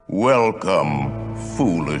Welcome,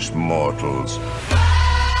 foolish mortals.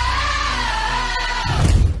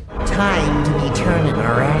 Time to be turning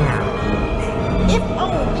around. If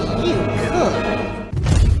only you could.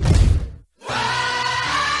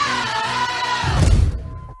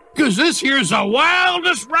 Cause this here's the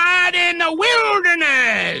wildest ride in the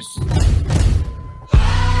wilderness!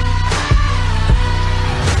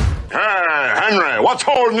 Hey, Henry, what's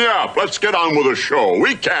holding you up? Let's get on with the show.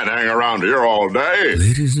 We can't hang around here all day.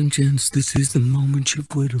 Ladies and gents, this is the moment you've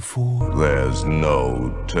waited for. There's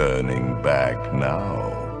no turning back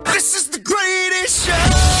now. This is the greatest show!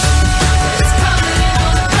 It's coming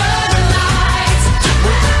on the bright lights.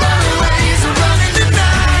 With the runaways are running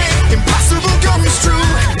tonight. Impossible comes true.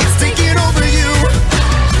 It's taking over you.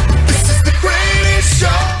 This is the greatest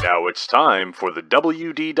show. Now it's time for the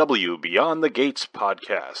WDW Beyond the Gates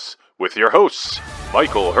podcast with your hosts,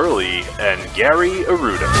 Michael Hurley and Gary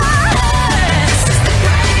Aruda.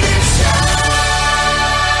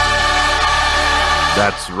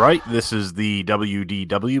 That's right. This is the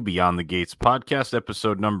WDW Beyond the Gates podcast,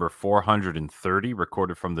 episode number 430,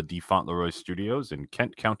 recorded from the D. Fauntleroy Studios in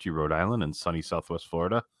Kent County, Rhode Island, and sunny Southwest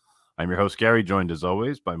Florida. I'm your host, Gary, joined as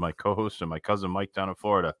always by my co-host and my cousin Mike down in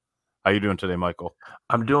Florida. How you doing today, Michael?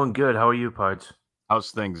 I'm doing good. How are you, Pards? How's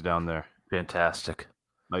things down there? Fantastic.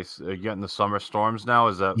 Nice. Are you getting the summer storms now?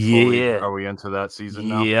 Is that Yeah? Are we into that season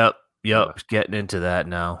now? Yep. Yeah. Getting into that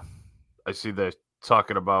now. I see they're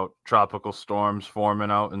talking about tropical storms forming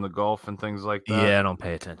out in the Gulf and things like that. Yeah, I don't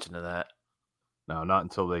pay attention to that. No, not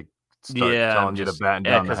until they start telling you to batten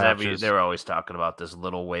down the hatches. They're always talking about this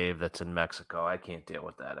little wave that's in Mexico. I can't deal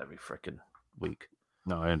with that every freaking week.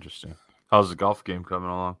 No, I understand. How's the golf game coming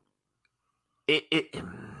along?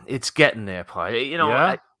 It's getting there, Pards.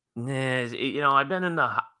 Yeah? I've been in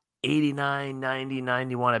the 89, 90,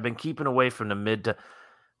 91. I've been keeping away from the mid to,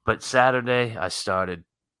 but Saturday I started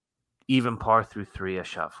even par through 3. I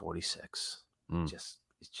shot 46. It's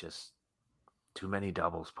just too many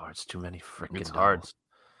doubles, Pards. Too many freaking doubles. Hard.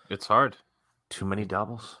 It's hard. Too many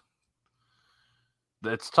doubles.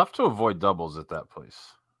 It's tough to avoid doubles at that place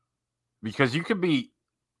because you could be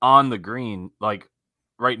on the green, like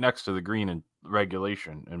right next to the green in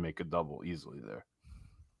regulation, and make a double easily there.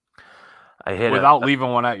 I hit without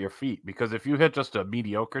leaving one at your feet, because if you hit just a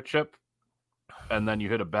mediocre chip and then you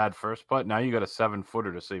hit a bad first putt, now you got a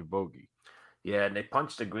 7-footer to save bogey. Yeah, and they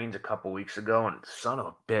punched the greens a couple weeks ago, and son of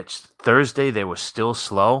a bitch, Thursday they were still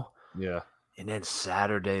slow. Yeah, and then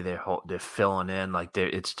Saturday they're filling in like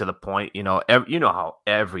it's to the point. You know how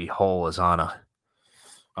every hole is on a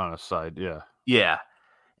side. Yeah,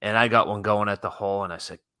 and I got one going at the hole, and I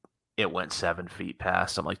said, it went 7 feet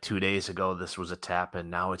past. I'm like, 2 days ago, this was a tap, and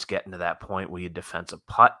now it's getting to that point where you defensive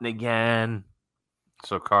putting again.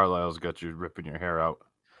 So Carlisle's got you ripping your hair out.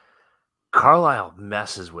 Carlisle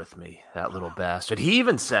messes with me, that little bastard. He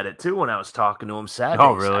even said it, too, when I was talking to him Saturday.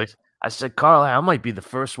 Oh, really? I said, Carlisle, I might be the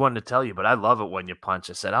first one to tell you, but I love it when you punch.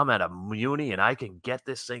 I said, I'm at a muni, and I can get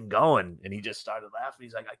this thing going. And he just started laughing.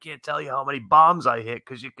 He's like, I can't tell you how many bombs I hit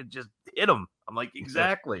because you could just hit them. I'm like,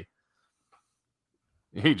 exactly.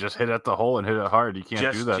 He just hit at the hole and hit it hard. You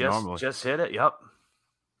can't do that normally. Just hit it. Yep.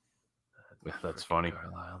 That's funny.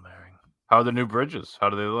 Carlisle Maring. How are the new bridges? How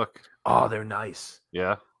do they look? Oh, they're nice.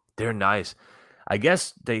 Yeah. They're nice. I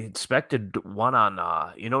guess they inspected one on,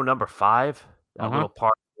 number 5, that little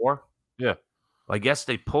par 4. Yeah. Well, I guess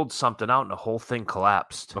they pulled something out and the whole thing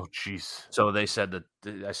collapsed. Oh, jeez. So they said that.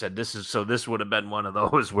 I said this would have been one of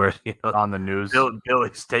those where on the news,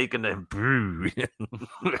 Billy's taking a brew.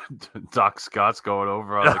 Doc Scott's going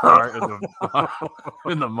over on the cart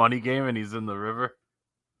in the money game, and he's in the river,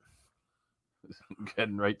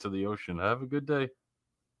 getting right to the ocean. Have a good day.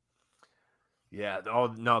 Yeah. Oh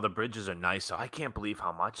no, the bridges are nice. So I can't believe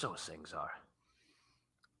how much those things are.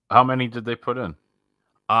 How many did they put in?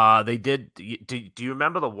 They did. Do you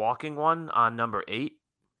remember the walking one on number 8?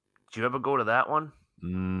 Did you ever go to that one?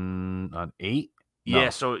 On 8? Yeah.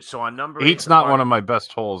 No. So on number 8's not one of my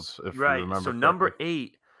best holes. If right. You remember. So correctly. number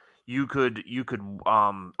 8, you could.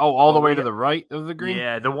 all the way to the right of the green.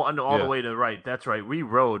 Yeah, the one all the way to the right. That's right. We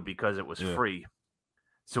rode because it was free.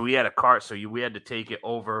 So we had a cart. So we had to take it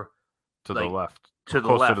over to the left, to the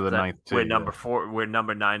closer left, to the ninth, where number 4, where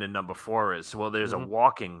number 9 and number 4 is. Well, there's a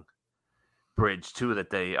walking bridge too that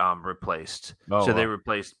they replaced. They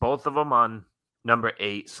replaced both of them on number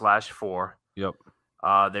 8/4. Yep.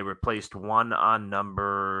 They replaced one on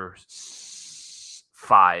number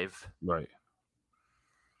 5. Right.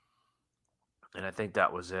 And I think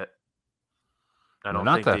that was it. I don't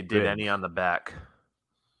not think that they did big. any on the back.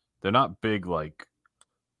 They're not big, like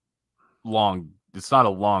long. It's not a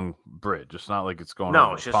long bridge. It's not like it's going. No,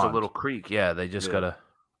 over it's a just pond. a little creek. Yeah, they just gotta.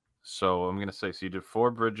 So I'm gonna say, so you did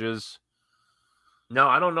 4 bridges. No,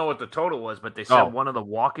 I don't know what the total was, but they said Oh. one of the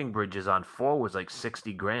walking bridges on 4 was like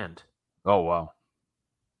 $60,000. Oh wow.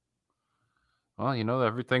 Well,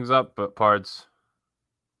 everything's up, but parts,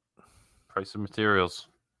 price of materials.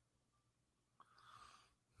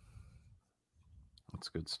 That's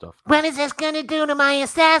good stuff. What is this gonna do to my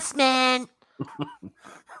assessment?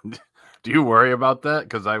 Do you worry about that?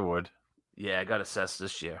 Because I would. Yeah, I got assessed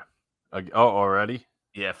this year. Oh, already?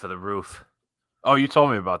 Yeah, for the roof. Oh, you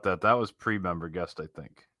told me about that. That was pre-member guest, I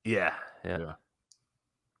think. Yeah.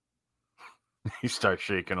 You start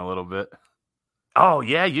shaking a little bit. Oh,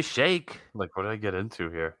 yeah, you shake. Like, what did I get into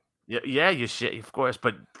here? Yeah, you shake, of course.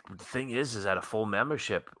 But the thing is at a full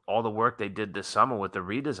membership, all the work they did this summer with the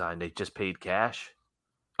redesign, they just paid cash.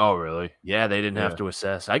 Oh, really? Yeah, they didn't have to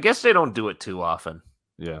assess. I guess they don't do it too often.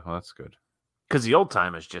 Yeah, well, that's good. Because the old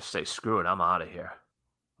timers just say, screw it, I'm out of here.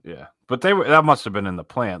 Yeah, but that must have been in the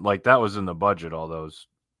plan. Like, that was in the budget, all those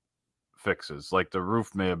fixes. Like, the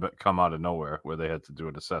roof may have come out of nowhere where they had to do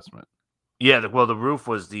an assessment. Yeah, the roof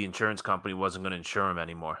was the insurance company wasn't going to insure them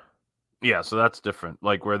anymore. Yeah, so that's different.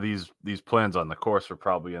 Like, where these plans on the course are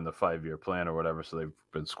probably in the 5-year plan or whatever, so they've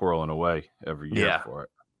been squirreling away every year for it.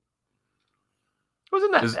 It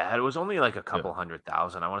wasn't that bad. It was only like a couple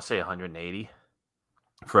 $100,000. I want to say 180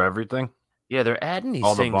 for everything. Yeah, they're adding these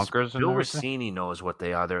all things. The bunkers. Bill Rossini knows what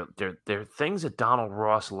they are. They're things that Donald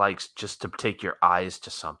Ross likes just to take your eyes to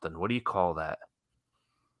something. What do you call that?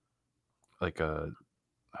 Like I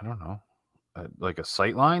don't know, like a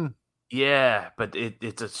sight line. Yeah, but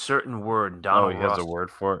it's a certain word. Donald Ross. Ross Has a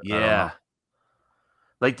word for it. Yeah.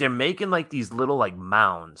 Like they're making like these little like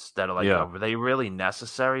mounds that are like, are they really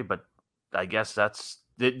necessary? But I guess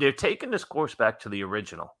they're taking this course back to the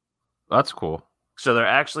original. That's cool. So they're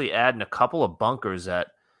actually adding a couple of bunkers that,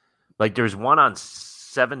 like, there's one on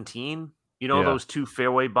 17. You know those 2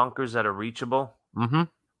 fairway bunkers that are reachable? Mm-hmm.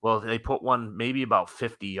 Well, they put one maybe about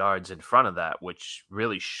 50 yards in front of that, which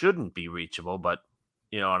really shouldn't be reachable, but,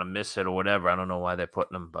 on a miss hit or whatever. I don't know why they're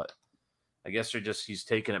putting them, but I guess he's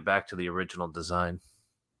taking it back to the original design.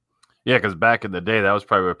 Yeah, because back in the day, that was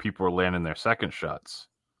probably where people were landing their second shots.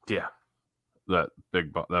 Yeah. That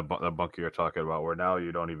big that bunker you're talking about, where now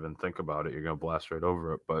you don't even think about it, you're gonna blast right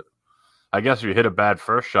over it. But I guess if you hit a bad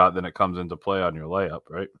first shot, then it comes into play on your layup,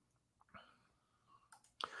 right?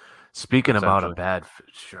 Speaking about a bad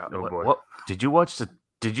shot, what did you watch?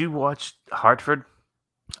 Did you watch Hartford?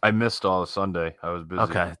 I missed all of Sunday. I was busy.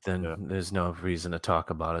 Okay, then there's no reason to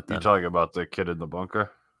talk about it. Then you're talking about the kid in the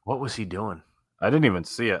bunker. What was he doing? I didn't even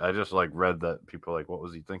see it. I just read that people what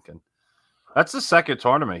was he thinking? That's the second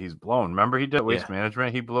tournament he's blown. Remember, he did Waste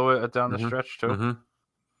Management. He blew it down the stretch too. Mm-hmm.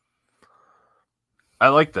 I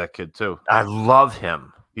like that kid too. I love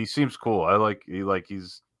him. He seems cool.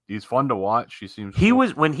 He's fun to watch. He seems. He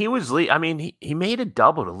was when he was. I mean, he made a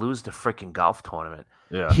double to lose the freaking golf tournament.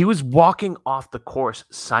 Yeah. He was walking off the course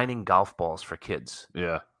signing golf balls for kids.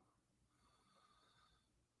 Yeah.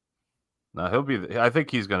 No, he'll be. I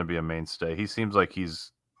think he's going to be a mainstay. He seems like he'll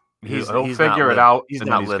figure it out. He's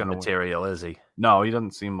not live material, is he? No, he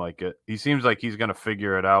doesn't seem like it. He seems like he's going to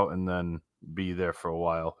figure it out and then be there for a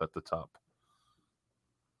while at the top.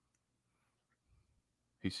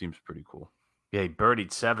 He seems pretty cool. Yeah, he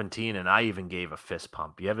birdied 17, and I even gave a fist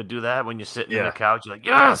pump. You ever do that when you're sitting on the couch? You're like,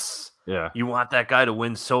 yes! Yeah. You want that guy to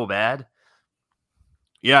win so bad?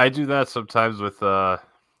 Yeah, I do that sometimes with,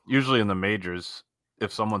 usually in the majors,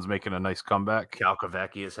 if someone's making a nice comeback.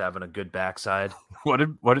 Calcavecchi is having a good backside. What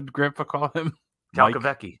did Grandpa call him?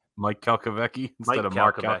 Calcavecchi. Mike Calcavecchi instead of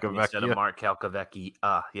Mark Calcavecchi. Instead of Mark Calcavecchi.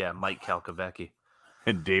 Yeah, Mike Calcavecchi.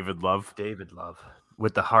 And David Love. David Love.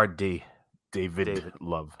 With the hard D. David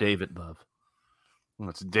Love. David Love. Well,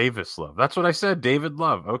 it's Davis Love. That's what I said. David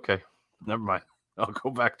Love. Okay. Never mind. I'll go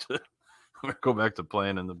back to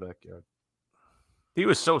playing in the backyard. He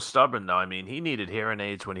was so stubborn, though. I mean, he needed hearing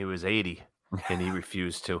aids when he was 80, and he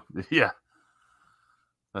refused to. Yeah.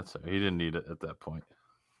 That's it. He didn't need it at that point.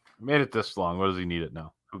 He made it this long. What does he need it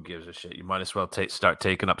now? Who gives a shit? You might as well start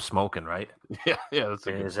taking up smoking, right? Yeah. That's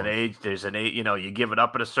there's an age. There's an age. You give it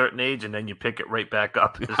up at a certain age, and then you pick it right back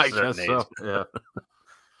up. I guess so.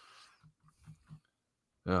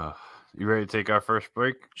 Yeah. You ready to take our first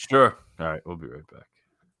break? Sure. All right, we'll be right back.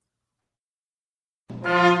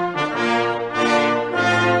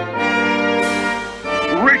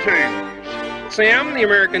 Greetings! Sam, the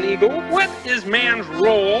American Eagle, what is man's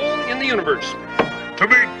role in the universe? To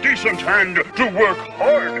be decent and to work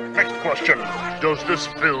hard. Next question. Does this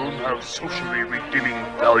film have socially redeeming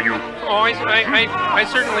value? Oh, I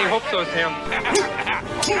certainly hope so, Sam.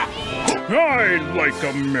 I like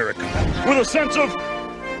America with a sense of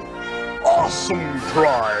awesome. awesome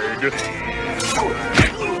pride.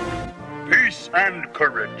 Peace and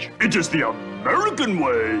courage. It is the American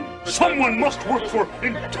way. Someone must work for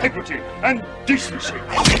integrity and decency.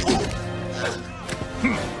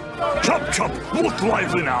 Chop, chop, look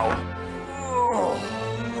lively now.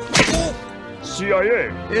 CIA.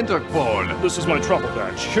 Interpol. This is my travel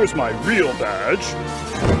badge. Here's my real badge.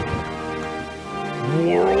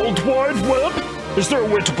 World Wide Web? Is there a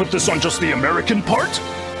way to put this on just the American part?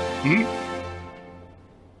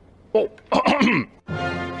 Oh,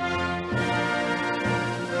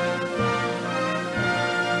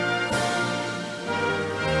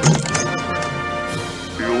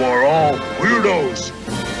 You are all weirdos.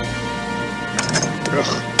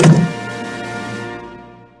 Ugh.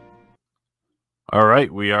 All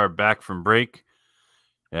right, we are back from break,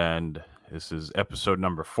 and this is episode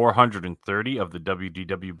number 430 of the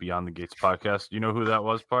WDW Beyond the Gates podcast. Do you know who that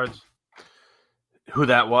was, Pards? Who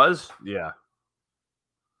that was? Yeah.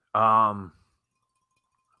 Fozzie.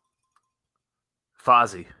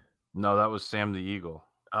 No, that was Sam the Eagle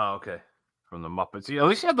Oh, okay. from the Muppets. At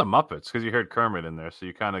least you had the Muppets, because you heard Kermit in there, so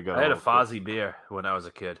you kind of got I had a little- Fozzie beer when I was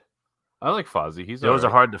a kid. I like Fozzie. He's Those are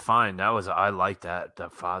alright. hard to find. I like that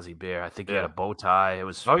Fozzie beer. I think he had Yeah. a bow tie. It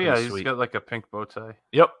was Oh, yeah, pretty he's sweet. got like a pink bow tie.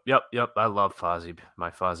 Yep. I love Fozzie.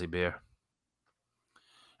 My Fozzie beer.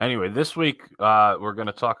 Anyway, this week we're going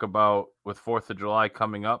to talk about, with 4th of July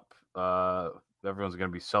coming up, everyone's going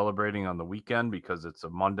to be celebrating on the weekend because it's a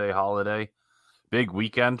Monday holiday. Big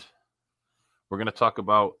weekend. We're going to talk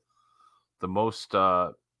about the most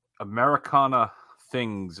Americana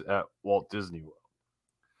things at Walt Disney World.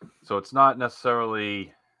 So it's not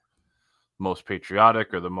necessarily most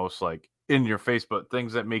patriotic or the most like in your face, but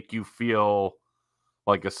things that make you feel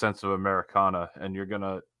like a sense of Americana. And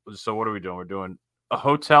so what are we doing? We're doing a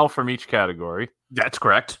hotel from each category: That's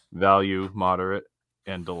correct. value, moderate,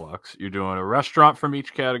 and deluxe. You're doing a restaurant from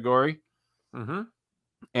each category Mm-hmm.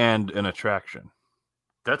 and an attraction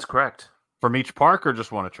That's correct. from each park, or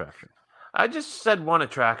just one attraction. I just said one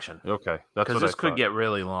attraction Okay, that's because what this I could thought. get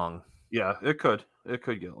really long. Yeah, it could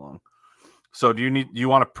get long. So do you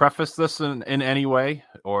want to preface this in any way,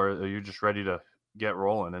 or are you just ready to get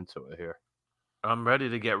rolling into it here? I'm ready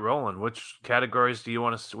to get rolling. Which category do you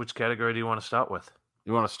want to start with?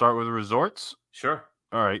 You want to start with resorts? Sure.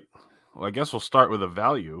 All right. Well, I guess we'll start with a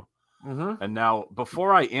value. Mm-hmm. And now,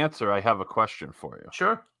 before I answer, I have a question for you,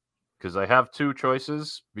 Sure. because I have two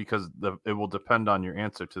choices, because it will depend on your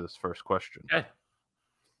answer to this first question. Okay.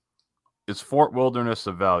 Is Fort Wilderness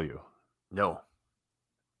a value? No.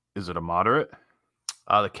 Is it a moderate?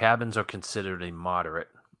 The cabins are considered a moderate.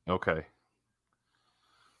 Okay.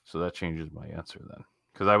 So that changes my answer then.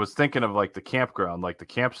 Because I was thinking of like the campground, like the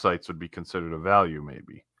campsites would be considered a value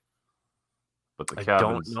maybe. But the I don't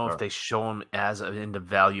cabins know if they show them in the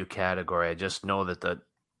value category. I just know that the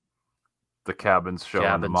the cabins show in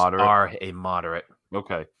the cabins moderate. are a moderate,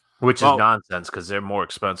 Okay. which Well- is nonsense because they're more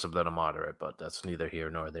expensive than a moderate, but that's neither here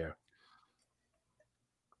nor there.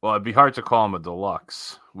 Well, it'd be hard to call them a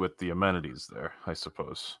deluxe with the amenities there, I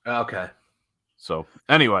suppose. Okay. So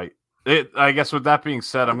anyway, I guess with that being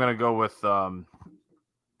said, I'm going to go with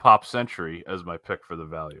Pop Century as my pick for the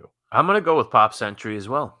value. I'm going to go with Pop Century as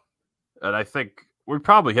well. And I think we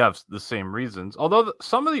probably have the same reasons. Although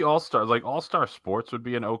some of the All-Stars, like All-Star Sports would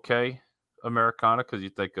be an okay Americana because you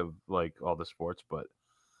think of like all the sports, but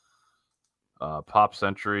Pop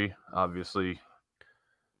Century, obviously,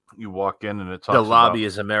 you walk in and it talks The lobby about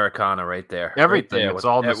is Americana right there. everything. Right there It's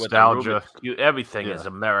all with the nostalgia. Rubik's Cube. Everything Yeah. is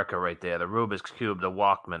America right there. The Rubik's Cube, the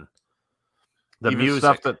Walkman, the Even music.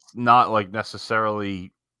 stuff that's not like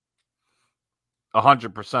necessarily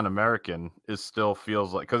 100% American is still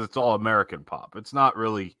feels like, because it's all American pop. It's not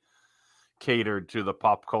really catered to the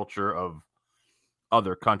pop culture of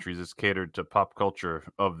other countries. It's catered to pop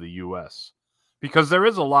culture of the US, because there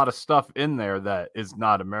is a lot of stuff in there that is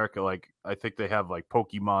not America. Like I think they have like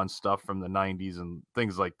Pokemon stuff from the 90s and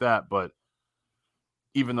things like that, but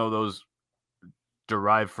even though those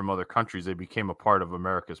derived from other countries, they became a part of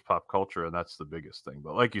America's pop culture, and that's the biggest thing.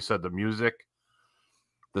 But like you said, the music,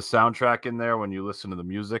 the soundtrack in there, when you listen to the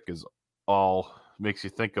music, is all makes you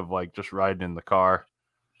think of like just riding in the car,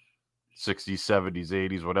 60s, 70s,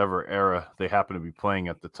 80s, whatever era they happen to be playing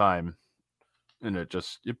at the time. And it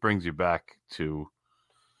brings you back to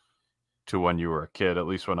when you were a kid, at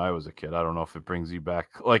least when I was a kid. I don't know if it brings you back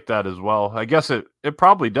like that as well. I guess it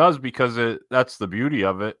probably does, because that's the beauty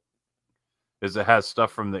of it, is it has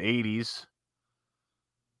stuff from the 80s,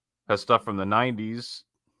 has stuff from the 90s,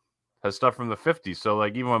 has stuff from the 50s. So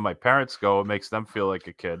like even when my parents go, it makes them feel like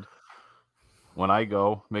a kid. When I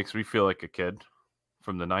go, it makes me feel like a kid.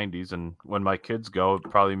 from the 90s, and when my kids go, it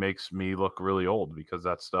probably makes me look really old because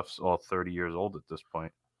that stuff's all 30 years old at this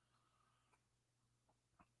point.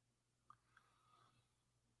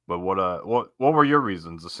 But what were your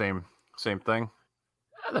reasons? The same thing?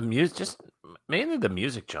 The music, just mainly the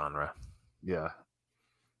music genre. Yeah.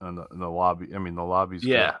 And the lobby, I mean, the lobby's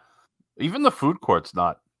Yeah. good. Even the food court's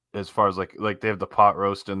not, as far as like they have the pot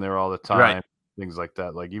roast in there all the time, Right. Things like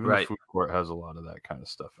that. Like even Right. the food court has a lot of that kind of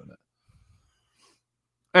stuff in it.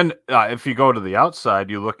 And if you go to the outside,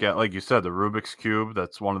 you look at, like you said, the Rubik's Cube.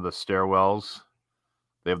 That's one of the stairwells.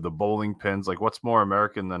 They have the bowling pins. Like, what's more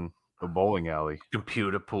American than a bowling alley?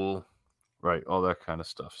 Computer pool. Right, all that kind of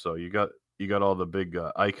stuff. So you got all the big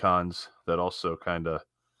icons that also kind of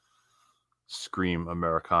scream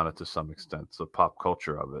Americana to some extent. It's the pop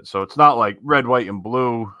culture of it. So it's not like red, white, and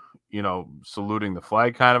blue, saluting the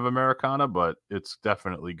flag kind of Americana, but it's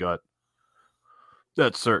definitely got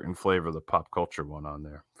that certain flavor of the pop culture one on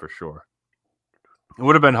there for sure. It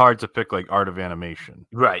would have been hard to pick like Art of Animation.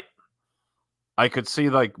 Right. I could see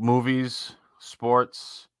like movies,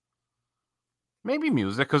 sports, maybe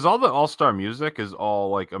music, because all the all-star music is all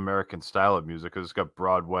like American style of music. Because it's got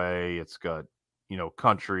Broadway, it's got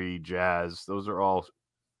country, jazz. Those are all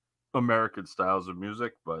American styles of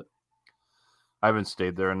music. But I haven't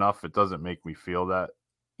stayed there enough. It doesn't make me feel that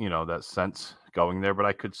that sense going there. But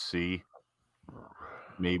I could see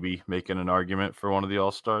maybe making an argument for one of the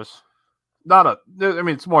all-stars.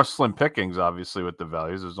 It's more slim pickings, obviously, with the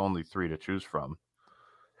values. There's only 3 to choose from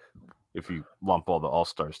if you lump all the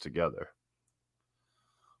all-stars together.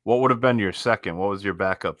 What would have been your second? What was your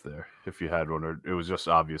backup there, if you had one? Or it was just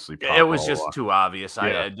obviously Pop It was all just along? too obvious.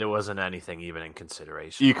 Yeah. There wasn't anything even in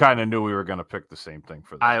consideration. You kind of knew we were going to pick the same thing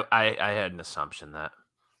for that. I had an assumption that.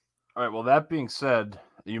 All right, well, that being said,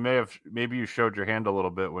 maybe you showed your hand a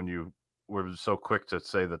little bit when you were so quick to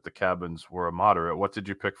say that the Cabins were a moderate. What did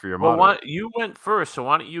you pick for your moderate? You went first, so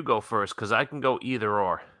why don't you go first? Because I can go either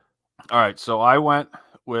or. All right, so I went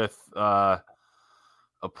with a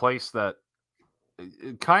place that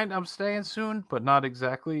I'm staying soon, but not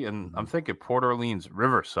exactly. And I'm thinking Port Orleans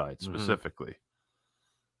Riverside specifically.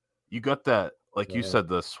 You got that, like you said,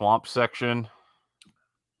 the swamp section,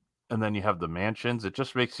 and then you have the mansions. It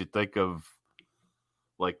just makes you think of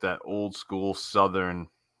like that old school Southern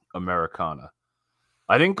Americana.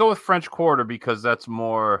 I didn't go with French Quarter because that's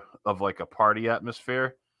more of like a party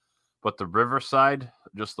atmosphere, but the Riverside,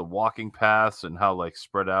 just the walking paths and how like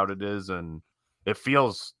spread out it is, and it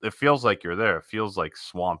feels like you're there. It feels like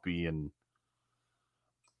swampy and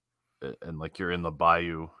like you're in the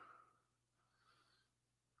bayou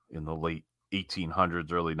in the late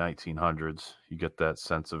 1800s, early 1900s. You get that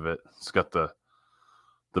sense of it. It's got the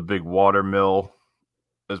big water mill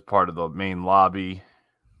as part of the main lobby.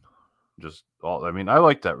 I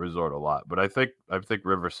like that resort a lot, but I think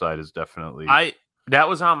Riverside is definitely. That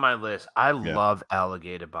was on my list. I love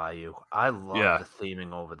Alligator Bayou. I love the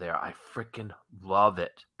theming over there. I freaking love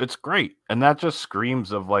it. It's great, and that just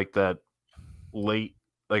screams of like that late,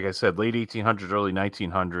 like I said, late 1800s, early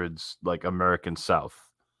 1900s, like American South.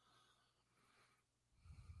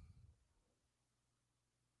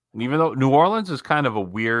 And even though New Orleans is kind of a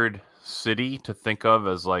weird city to think of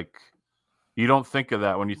as like, you don't think of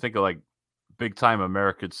that when you think of like big time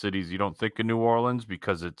American cities. You don't think of New Orleans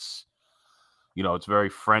because it's, it's very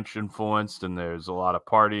French influenced and there's a lot of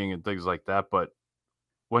partying and things like that. But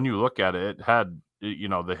when you look at it, it had,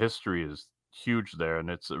 the history is huge there, and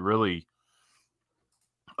it's really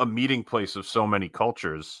a meeting place of so many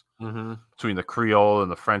cultures between the Creole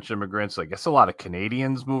and the French immigrants. I guess a lot of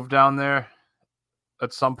Canadians moved down there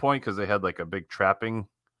at some point because they had like a big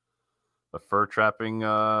fur trapping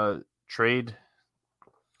trade.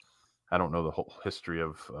 I don't know the whole history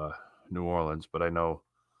of New Orleans, but I know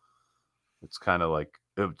it's kind of like,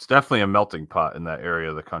 it's definitely a melting pot in that area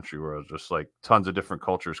of the country where it's just like tons of different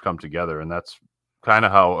cultures come together. And that's kind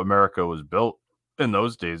of how America was built in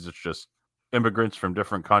those days. It's just immigrants from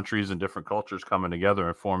different countries and different cultures coming together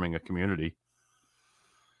and forming a community.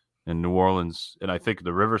 In New Orleans, and I think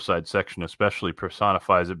the Riverside section especially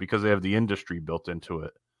personifies it because they have the industry built into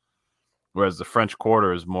it. Whereas the French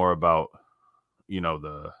Quarter is more about,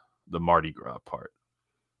 the Mardi Gras part,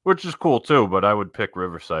 which is cool too, but I would pick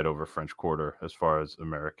Riverside over French Quarter as far as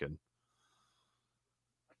American.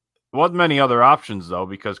 There wasn't many other options though,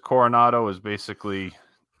 because Coronado is basically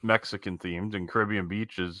Mexican themed and Caribbean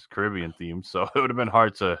Beach is Caribbean themed. So it would have been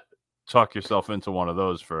hard to talk yourself into one of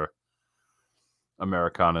those for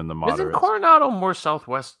Americana in the moderates. Isn't Coronado more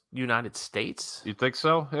Southwest United States? You think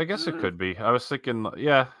so? I guess it could be. I was thinking,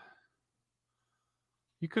 yeah,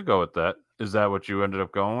 you could go with that. Is that what you ended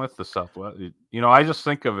up going with, the Southwest? I just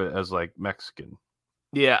think of it as like Mexican.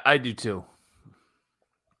 Yeah, I do too.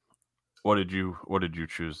 What did you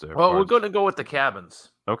choose there? Well, we're Pards? going to go with the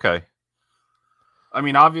cabins. Okay. I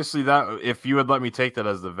mean, obviously, that if you had let me take that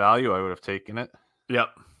as the value, I would have taken it. Yep.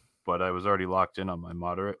 But I was already locked in on my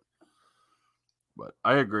moderate. But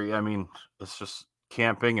I agree. I mean, it's just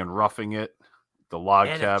camping and roughing it. The log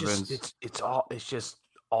And cabins. it's just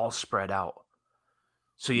all spread out.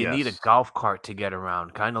 So you need a Yes. golf cart to get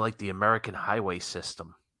around, kind of like the American highway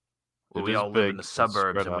system. Where It we is all live in big. the It's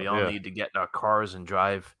suburbs spread and we out, all yeah. need to get in our cars and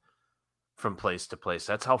drive from place to place.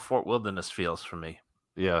 That's how Fort Wilderness feels for me.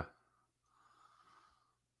 Yeah.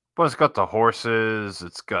 But it's got the horses.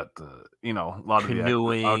 It's got the, a lot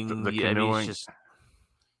Canoeing. of the Yeah, I mean, canoeing. it's just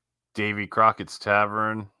Davy Crockett's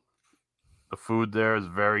Tavern. The food there is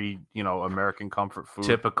very, American comfort food.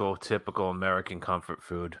 typical American comfort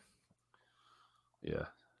food. Yeah.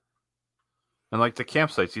 And like the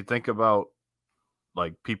campsites, you think about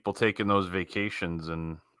like people taking those vacations,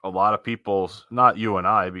 and a lot of people's, not you and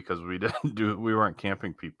I, because we weren't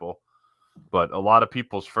camping people, but a lot of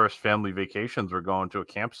people's first family vacations were going to a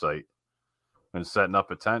campsite and setting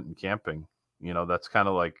up a tent and camping. That's kind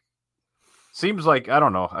of like, seems like, I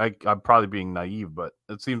don't know, I'm probably being naive, but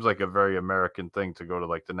it seems like a very American thing to go to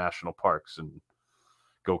like the national parks and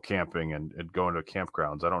go camping and go into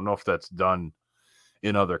campgrounds. I don't know if that's done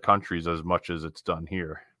in other countries as much as it's done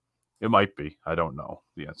here. It might be. I don't know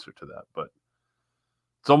the answer to that, but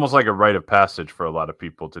it's almost like a rite of passage for a lot of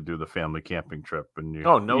people to do the family camping trip. And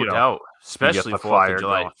No doubt, especially the 4th fire of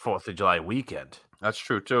July, going. 4th of July weekend. That's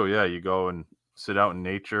true too. Yeah, you go and sit out in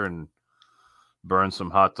nature and burn some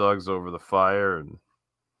hot dogs over the fire and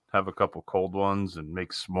have a couple cold ones and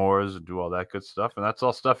make s'mores and do all that good stuff. And that's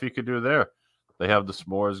all stuff you could do there. They have the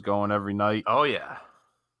s'mores going every night. Oh yeah.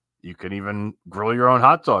 You can even grill your own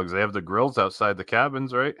hot dogs. They have the grills outside the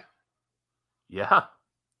cabins, right? Yeah.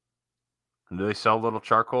 And do they sell little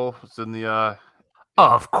charcoal? It's in the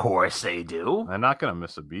Of course they do. I'm not gonna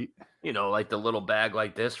miss a beat. Like the little bag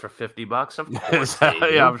like this for $50. Of Yes, course they do.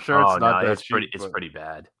 yeah, I'm sure it's not that it's pretty. cheap, It's but- pretty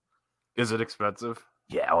bad. Is it expensive?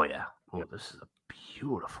 Yeah. Oh yeah. Oh, this is a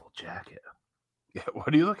beautiful jacket. Yeah.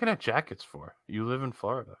 What are you looking at jackets for? You live in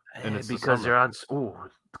Florida, and it's the because summer. they're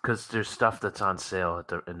on. Because there's stuff that's on sale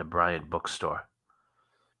in the Bryant bookstore.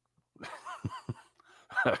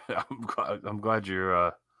 I'm glad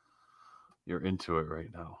you're into it right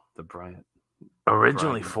now. The Bryant.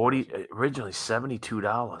 Originally Bryant. originally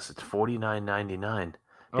 $72. It's $49.99. They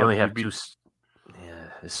Oh, only you'd have be- two. Yeah,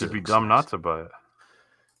 this You'd be thing's dumb nice. not to buy it.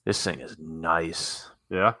 This thing is nice.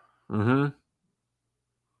 Yeah. Mm-hmm.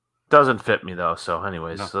 Doesn't fit me though. So,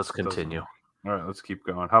 anyways, No, let's it doesn't. continue. All right, let's keep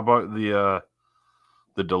going. How about the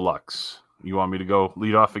deluxe? You want me to go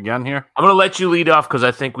lead off again here? I'm gonna let you lead off because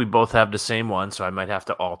I think we both have the same one, so I might have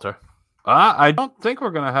to alter. I don't think we're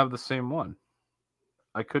gonna have the same one.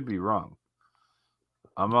 I could be wrong.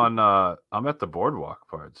 I'm at the boardwalk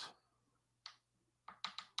parts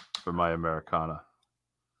for my Americana.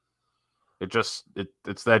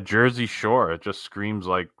 It's that Jersey Shore. It just screams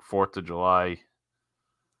like 4th of July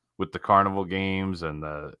with the carnival games and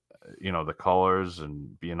the colors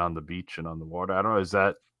and being on the beach and on the water. I don't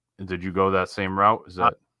know. Did you go that same route? Is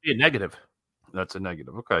that Be a negative. that's a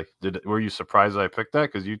negative? Okay. Were you surprised I picked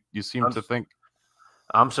that? Because you seem to think.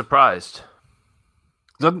 I'm surprised.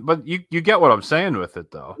 But you get what I'm saying with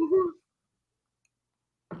it, though.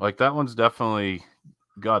 Like, that one's definitely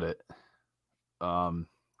got it.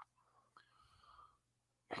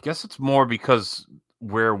 I guess it's more because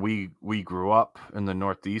where we grew up in the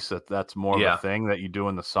Northeast, that's more of Yeah. a thing that you do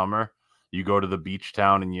in the summer. You go to the beach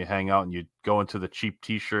town and you hang out and you go into the cheap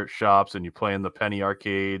T-shirt shops and you play in the penny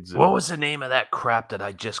arcades. What was the name of that crap that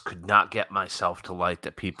I just could not get myself to like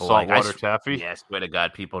that people Saltwater like? taffy? Yeah, I swear to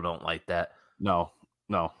God, people don't like that. No.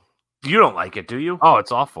 You don't like it, do you? Oh,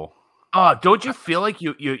 it's awful. Oh, don't you feel like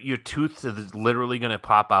your tooth is literally going to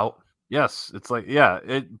pop out? Yes, it's like, yeah.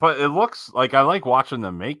 But it looks like I like watching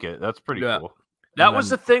them make it. That's pretty Yeah. cool. That And was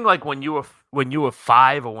then- the thing, like when you were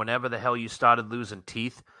 5 or whenever the hell you started losing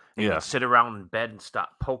teeth, and Yeah. you'd sit around in bed and stop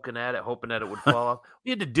poking at it, hoping that it would fall off. All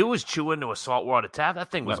you had to do was chew into a saltwater tap.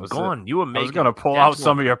 That thing was, That was it. gone. You were I making. was gonna pull out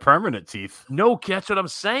some of your permanent teeth. No, catch what I'm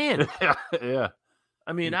saying. Yeah.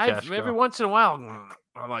 I mean, You every cash once in a while,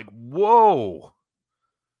 I'm like, whoa.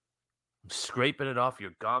 I'm scraping it off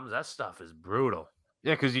your gums. That stuff is brutal.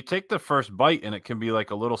 Yeah, because you take the first bite and it can be like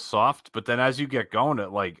a little soft, but then as you get going, it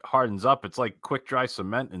like hardens up. It's like quick dry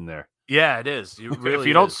cement in there. Yeah, it is. It really if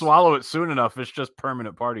you don't is. swallow it soon enough, it's just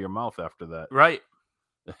permanent part of your mouth after that. Right.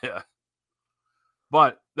 Yeah.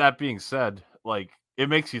 But that being said, like it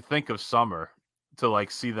makes you think of summer to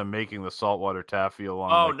like see them making the saltwater taffy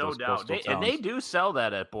along. Oh, like, no those doubt. coastal And they towns. do sell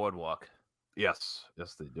that at Boardwalk. Yes,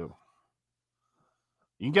 they do.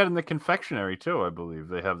 You can get in the confectionery too, I believe.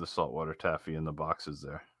 They have the saltwater taffy in the boxes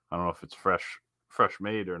there. I don't know if it's fresh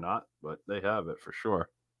made or not, but they have it for sure.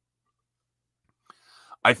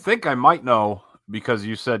 I think I might know, because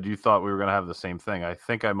you said you thought we were going to have the same thing. I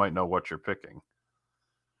think I might know what you're picking.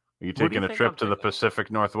 Are you taking a trip to the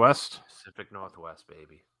Pacific Northwest? Pacific Northwest,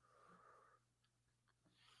 baby.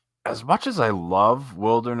 As much as I love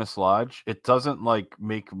Wilderness Lodge, it doesn't like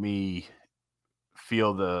make me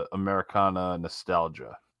feel the Americana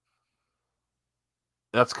nostalgia.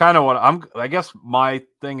 That's kind of what I guess my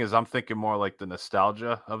thing is, I'm thinking more like the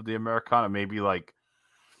nostalgia of the Americana, maybe like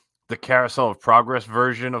the Carousel of Progress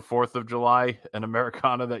version of 4th of July and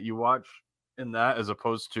Americana that you watch in that, as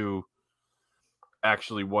opposed to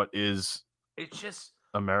actually what is It's just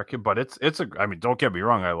American. But it's I mean, don't get me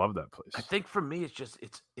wrong, I love that place. I think for me, it's just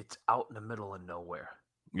it's out in the middle of nowhere.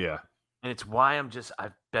 Yeah. And it's why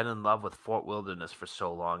I've been in love with Fort Wilderness for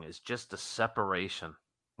so long, is just the separation.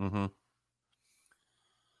 Mm-hmm.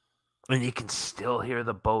 And you can still hear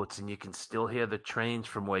the boats and you can still hear the trains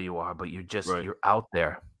from where you are, but Right. you're out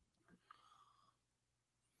there.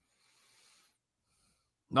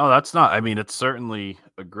 No, that's not. I mean, it's certainly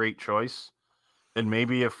a great choice. And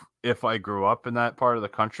maybe if I grew up in that part of the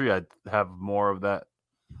country, I'd have more of that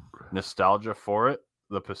nostalgia for it,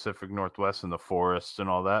 the Pacific Northwest and the forests and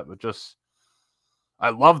all that. But just, I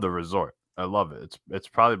love the resort. I love it. It's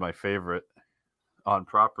probably my favorite on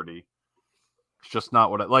property. It's just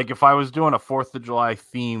not what I like. If I was doing a 4th of July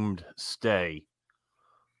themed stay,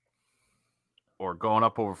 or going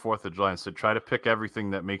up over 4th of July, and said try to pick everything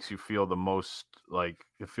that makes you feel the most like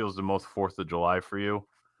it feels the most 4th of July for you,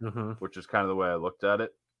 which is kind of the way I looked at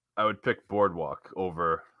it, I would pick Boardwalk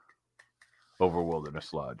over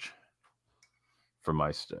Wilderness Lodge for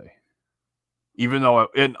my stay. Even though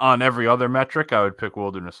on every other metric, I would pick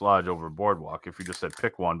Wilderness Lodge over Boardwalk. If you just said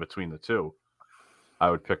pick one between the two, I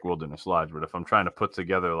would pick Wilderness Lodge. But if I'm trying to put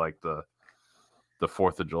together like the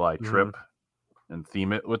 4th of July trip and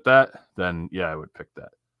theme it with that, then yeah, I would pick that.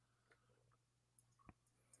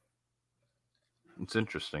 It's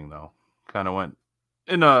interesting though. Kind of went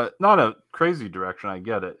in a not a crazy direction. I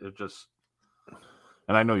get it. It just,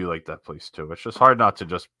 and I know you like that place too. It's just hard not to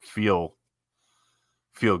just feel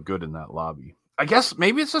good in that lobby. I guess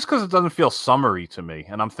maybe it's just because it doesn't feel summery to me,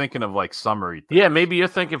 and I'm thinking of like summery things. Yeah, maybe you're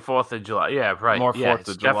thinking 4th of July. Yeah, right. More 4th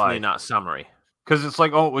of July. Definitely not summery. Because it's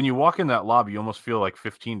like, oh, when you walk in that lobby, you almost feel like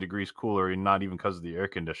 15 degrees cooler, and not even because of the air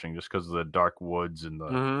conditioning, just because of the dark woods and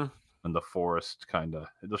the forest kind of.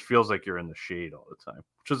 It just feels like you're in the shade all the time,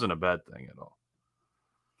 which isn't a bad thing at all.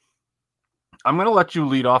 I'm going to let you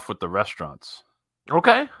lead off with the restaurants.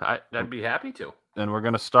 Okay, I'd be happy to. And we're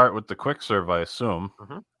going to start with the quick serve, I assume.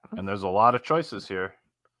 And there's a lot of choices here.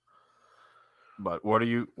 But what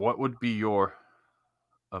would be your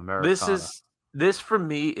Americana? This for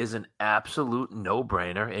me is an absolute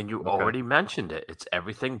no-brainer, and you already mentioned it. It's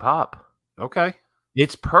everything pop. Okay.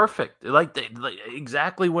 It's perfect. Like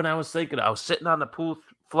exactly when I was thinking. I was sitting on the pool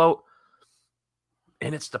float,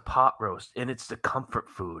 and it's the pot roast, and it's the comfort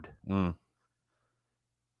food.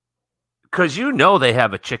 Because they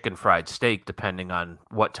have a chicken fried steak depending on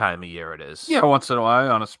what time of year it is. Yeah, once in a while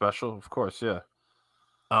on a special, of course, yeah.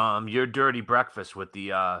 Your dirty breakfast with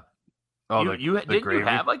the didn't you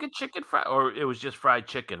have like a chicken fry, or it was just fried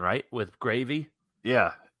chicken, right? With gravy?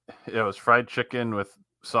 Yeah. It was fried chicken with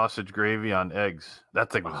sausage gravy on eggs. That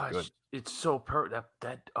thing was good. It's so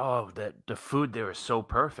the food there is so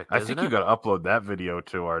perfect. I think you got to upload that video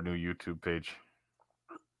to our new YouTube page.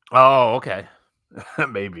 Oh, okay.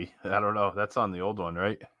 Maybe. I don't know. That's on the old one,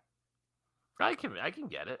 right? I can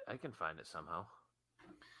get it. I can find it somehow.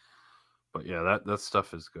 But yeah, that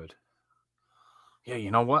stuff is good. Yeah,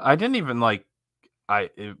 you know what? I didn't even like.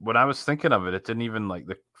 When I was thinking of it, it didn't even like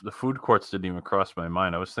the food courts didn't even cross my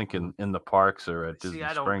mind. I was thinking in the parks or at Disney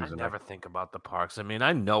Springs. I never think about the parks. I mean,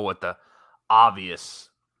 I know what the obvious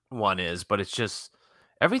one is, but it's just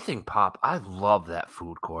everything pop. I love that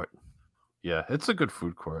food court. Yeah, it's a good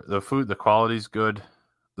food court. The quality's good,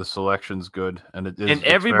 the selection's good, and and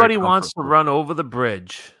everybody wants to run over the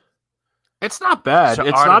bridge. It's not bad.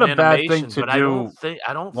 It's not a bad thing to do.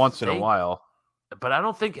 I don't once in a while. But I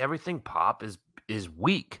don't think everything pop is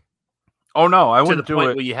weak. Oh no, I wouldn't do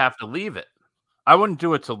it. Where you have to leave it. I wouldn't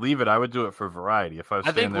do it to leave it. I would do it for variety. If I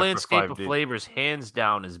think Landscape of Flavors hands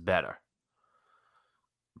down is better.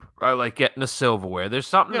 I like getting the silverware. There's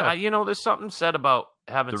something there's something said about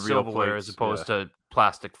having silverware as opposed to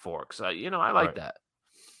plastic forks. I like that.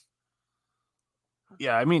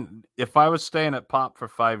 Yeah, I mean, if I was staying at Pop for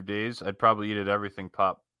 5 days, I'd probably eat at everything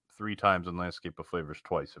Pop 3 times and Landscape of Flavors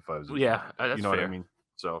twice. If I was, that's you know fair. what I mean.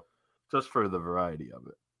 So just for the variety of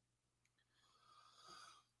it.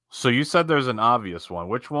 So you said there's an obvious one.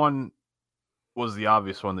 Which one was the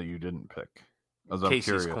obvious one that you didn't pick? As I'm Casey's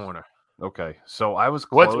curious. Corner. Okay, so I was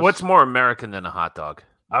close. What's more American than a hot dog?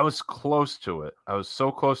 I was close to it. I was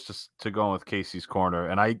so close to going with Casey's Corner,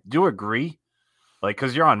 and I do agree. Like,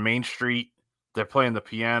 because you're on Main Street, they're playing the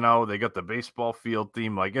piano, they got the baseball field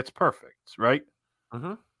theme. Like, it's perfect, right?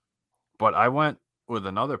 Mm-hmm. But I went with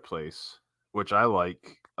another place, which I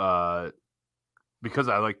like, because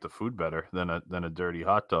I like the food better than a dirty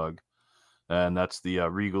hot dog, and that's the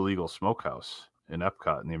Regal Eagle Smokehouse in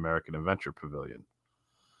Epcot in the American Adventure Pavilion.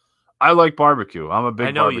 I like barbecue. I'm a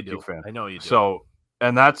big barbecue fan. I know you do. So,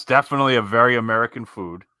 and that's definitely a very American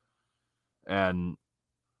food. And,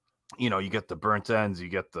 you know, you get the burnt ends, you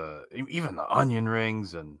get even the onion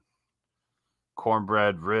rings and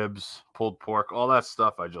cornbread, ribs, pulled pork, all that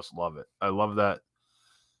stuff. I just love it. I love that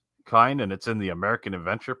kind. And it's in the American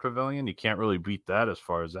Adventure Pavilion. You can't really beat that as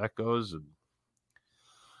far as that goes. And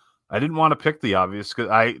I didn't want to pick the obvious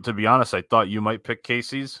because to be honest, I thought you might pick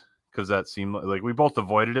Casey's. Because that seemed like we both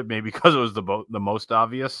avoided it, maybe because it was the most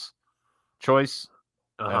obvious choice,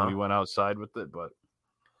 and we went outside with it. But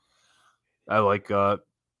I like the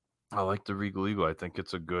Regal Eagle. I think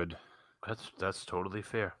it's a good. That's totally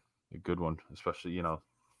fair. A good one, especially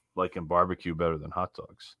liking barbecue better than hot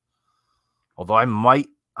dogs. Although I'm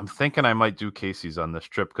thinking I might do Casey's on this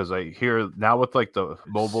trip because I hear now with like the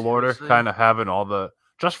mobile order kind of having all the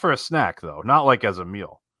just for a snack though, not like as a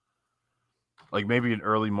meal. Like maybe an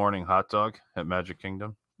early morning hot dog at Magic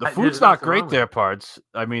Kingdom. The food's not great there, Pards.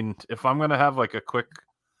 I mean, if I'm going to have like a quick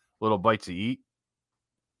little bite to eat,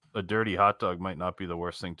 a dirty hot dog might not be the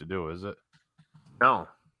worst thing to do, is it? No.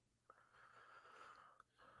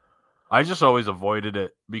 I just always avoided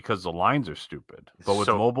it because the lines are stupid. But with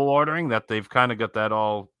mobile ordering, that they've kind of got that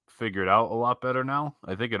all figured out a lot better now.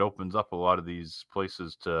 I think it opens up a lot of these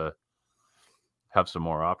places to have some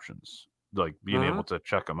more options, like being able to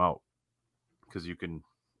check them out. Because you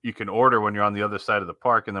can order when you're on the other side of the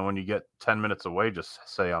park, and then when you get 10 minutes away, just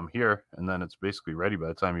say I'm here, and then it's basically ready by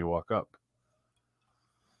the time you walk up.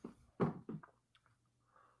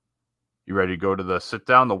 You ready to go to the sit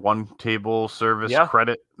down, the one table service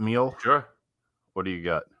credit meal? Sure. What do you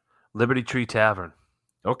got? Liberty Tree Tavern.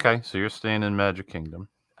 Okay, so you're staying in Magic Kingdom.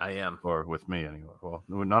 I am. Or with me anyway. Well,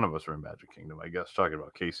 none of us are in Magic Kingdom, I guess, talking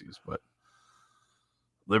about Casey's, but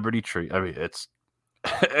Liberty Tree. I mean, it's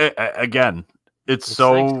again, it's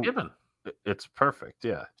so Thanksgiving. It's perfect,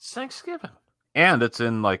 yeah. It's Thanksgiving. And it's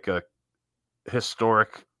in like a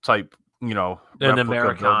historic type, an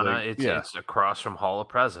Americana. Building. It's across from Hall of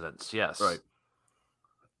Presidents. Yes. Right.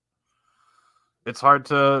 It's hard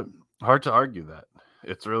to argue that.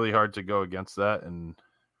 It's really hard to go against that, and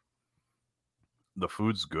the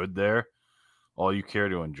food's good there. All you care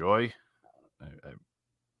to enjoy.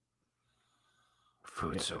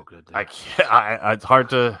 Food's so good there. I can't. It's hard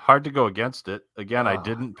to go against it. Again, I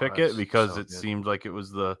didn't pick it because it seemed like it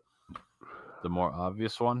was the more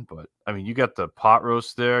obvious one. But I mean, you got the pot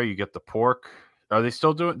roast there. You get the pork. Are they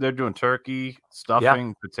still doing? They're doing turkey,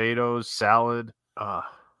 stuffing, potatoes, salad.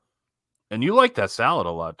 And you like that salad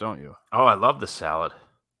a lot, don't you? Oh, I love the salad.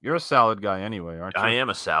 You're a salad guy anyway, aren't you? I am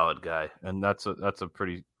a salad guy, and that's a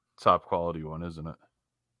pretty top quality one, isn't it?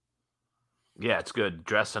 Yeah, it's good.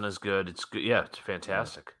 Dressing is good. It's good. Yeah, it's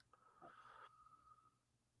fantastic.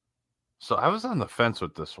 So I was on the fence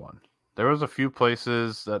with this one. There was a few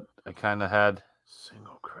places that I kind of had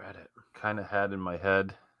single credit. Kind of had in my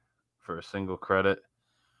head for a single credit,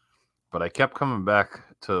 but I kept coming back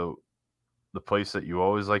to the place that you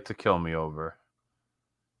always like to kill me over,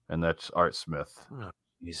 and that's Art Smith. Oh,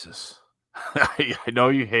 Jesus. I know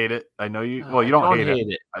you hate it. I know you. Well, you don't hate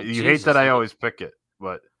it. You hate that I always pick it,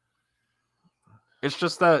 but it's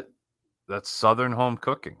just that Southern home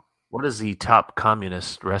cooking. What is the top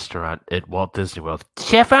communist restaurant at Walt Disney World?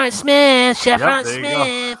 Chef Art Smith. Chef Art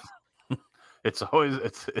Smith. It's always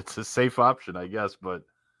it's a safe option, I guess, but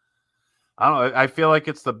I don't know. I feel like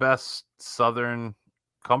it's the best Southern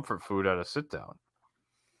comfort food at a sit down,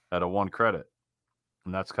 at a one credit,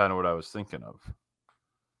 and that's kind of what I was thinking of.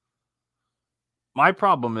 My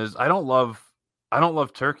problem is I don't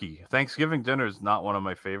love turkey. Thanksgiving dinner is not one of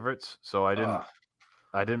my favorites, so I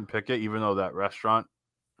didn't pick it, even though that restaurant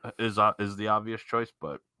is the obvious choice.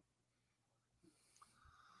 But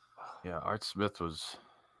yeah, Art Smith was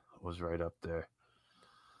right up there.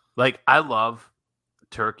 Like, I love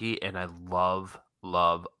turkey, and I love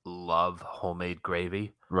homemade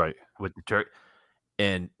gravy. Right. With the turkey.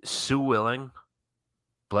 And Sue Willing,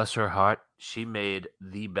 bless her heart, she made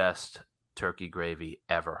the best turkey gravy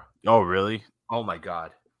ever. Oh, really? Oh, my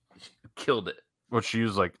God. She killed it. What she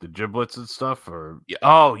use, like the giblets and stuff, or Yeah.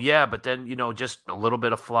 Oh yeah, but then just a little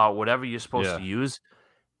bit of flour, whatever you're supposed to use.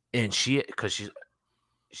 And because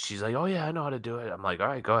she's like, oh yeah, I know how to do it. I'm like, all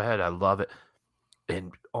right, go ahead. I love it.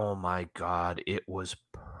 And oh my God, it was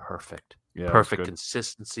perfect. Yeah, perfect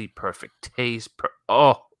consistency, perfect taste.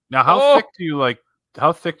 Now how thick do you like?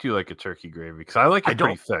 How thick do you like a turkey gravy? Because I like it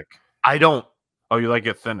pretty thick. I don't. Oh, you like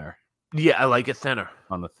it thinner? Yeah, I like it thinner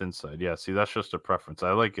on the thin side. Yeah, see, that's just a preference.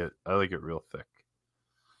 I like it real thick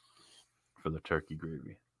for the turkey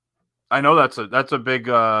gravy. I know that's a big.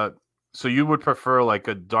 So you would prefer like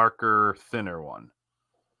a darker, thinner one?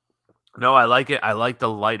 No, I like it. I like the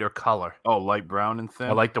lighter color. Oh, light brown and thin.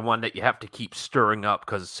 I like the one that you have to keep stirring up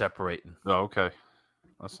because it's separating. Oh, okay.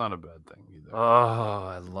 That's not a bad thing either.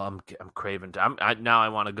 Oh, I'm craving. Now I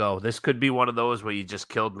want to go. This could be one of those where you just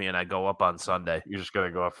killed me and I go up on Sunday. You just got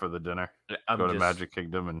to go up for the dinner. Go to Magic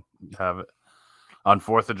Kingdom and have it. On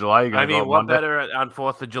 4th of July, you're going to go what Monday? better on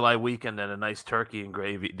 4th of July weekend than a nice turkey and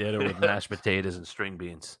gravy dinner with mashed potatoes and string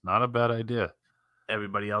beans? Not a bad idea.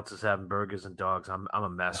 Everybody else is having burgers and dogs. I'm a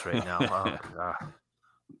mess right now. Oh, God.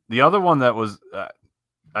 The other one that was...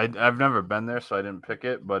 I've never been there, so I didn't pick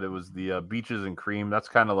it, but it was the Beaches and Cream. That's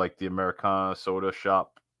kind of like the Americana soda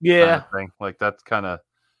shop kind of thing. Like that kind of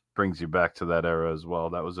brings you back to that era as well.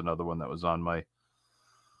 That was another one that was on my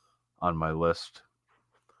list.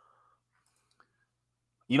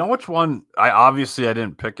 You know which one? I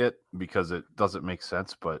didn't pick it because it doesn't make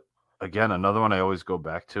sense, but again, another one I always go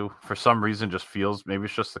back to. For some reason, just feels, maybe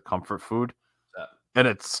it's just the comfort food. And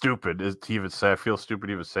it's stupid to even say. I feel stupid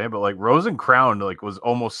to even say, but like Rose and Crown, like was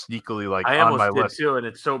almost sneakily like on my list too, and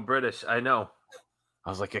it's so British. I know. I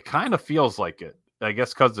was like, it kind of feels like it. I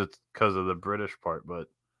guess because of the British part, but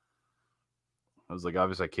I was like,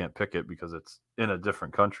 obviously I can't pick it because it's in a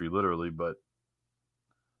different country, literally. But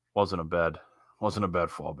wasn't a bad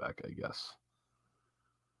fallback, I guess.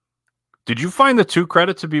 Did you find the 2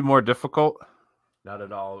 credit to be more difficult? Not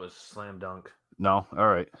at all. It was slam dunk. No. All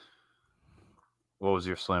right. What was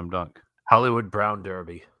your slam dunk? Hollywood Brown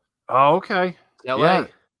Derby. Oh, okay. LA.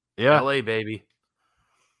 Yeah. LA, baby.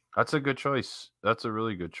 That's a good choice. That's a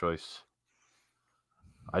really good choice.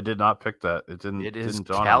 I did not pick that. It didn't. It is didn't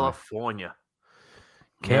dawn California.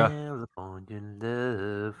 California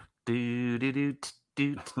love. Do do do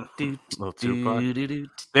do do. Little Tupac.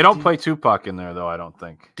 They don't play Tupac in there though. I don't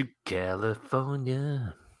think. To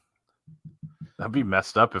California. That'd be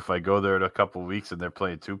messed up if I go there in a couple weeks and they're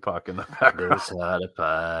playing Tupac in the background. Now's how to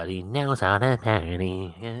party. Now's how to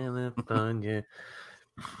party. California.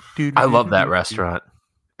 I love that restaurant.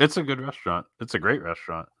 It's a good restaurant. It's a great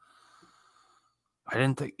restaurant. I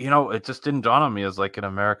didn't think, it just didn't dawn on me as like an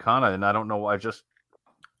Americana, and I don't know why. I just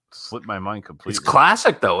slipped my mind completely. It's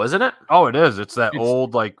classic though, isn't it? Oh, it is. It's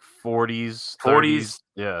old like 40s, 30s.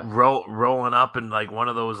 Yeah. Rolling up in like one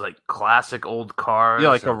of those like classic old cars. Yeah,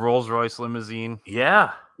 like a Rolls Royce limousine.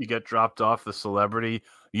 Yeah. You get dropped off, the celebrity.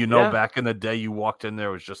 Back in the day, you walked in there,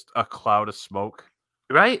 it was just a cloud of smoke.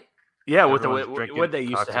 Right? Yeah, with Everyone's what they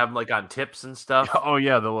used to have like on tips and stuff. Oh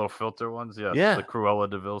yeah, the little filter ones. Yeah, the Cruella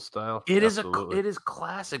de Vil style. It is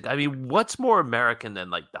classic. I mean, what's more American than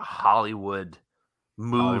like the Hollywood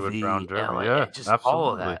movie? Brown Derby. Just absolutely.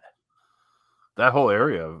 all of that. That whole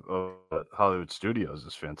area of Hollywood Studios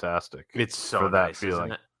is fantastic. It's so for that nice, feeling.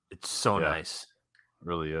 isn't it? It's so nice. It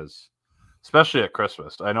really is. Especially at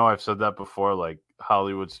Christmas. I know I've said that before. Like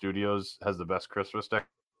Hollywood Studios has the best Christmas deck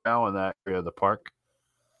now in that area of the park.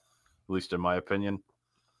 At least in my opinion.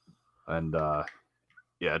 And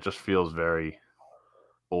it just feels very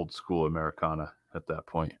old school Americana at that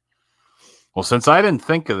point. Well, since I didn't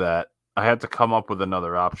think of that, I had to come up with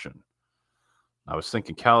another option. I was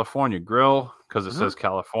thinking California Grill because it says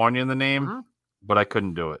California in the name, but I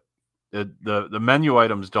couldn't do it. The menu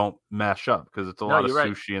items don't mash up because it's a lot of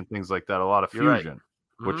sushi and things like that, a lot of fusion,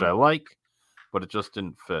 which I like, but it just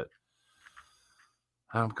didn't fit.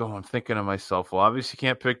 I'm thinking to myself, well, obviously you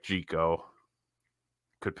can't pick Chico.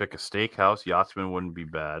 Could pick a steakhouse. Yachtsman wouldn't be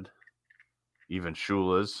bad. Even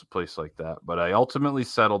Shula's, a place like that. But I ultimately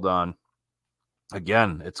settled on,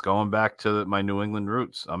 again, it's going back to my New England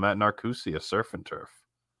roots. I'm at Narcoosia Surf and Turf.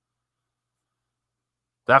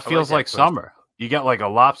 That feels like summer. You get like a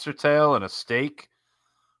lobster tail and a steak,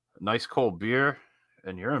 a nice cold beer,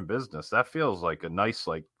 and you're in business. That feels like a nice,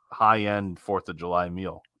 like high-end 4th of July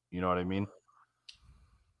meal. You know what I mean?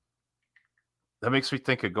 That makes me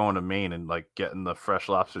think of going to Maine and like getting the fresh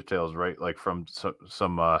lobster tails right, like from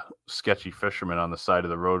some sketchy fisherman on the side of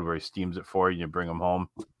the road where he steams it for you and you bring them home.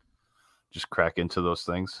 Just crack into those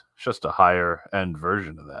things. It's just a higher end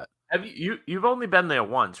version of that. Have you've only been there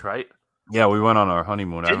once, right? Yeah, we went on our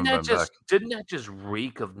honeymoon. Didn't that just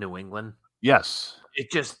reek of New England? Yes,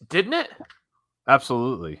 It just didn't it?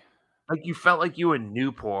 absolutely. Like you felt like you were in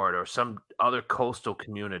Newport or some other coastal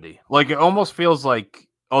community. Like it almost feels like,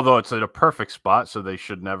 although it's at a perfect spot, so they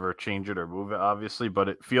should never change it or move it, obviously, but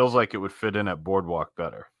it feels like it would fit in at Boardwalk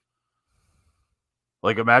better.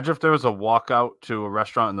 Like imagine if there was a walkout to a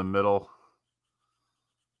restaurant in the middle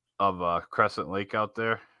of Crescent Lake out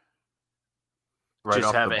there. Right Just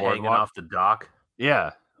off have the it hanging boardwalk. off the dock.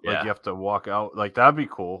 Yeah. Like Yeah. you have to walk out. Like that'd be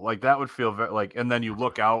cool. Like that would feel very like, and then you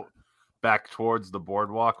look out back towards the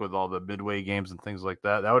boardwalk with all the Midway games and things like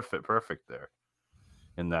that. That would fit perfect there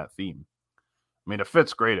in that theme. I mean, it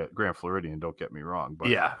fits great at Grand Floridian, don't get me wrong, but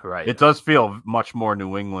Yeah, right. it does feel much more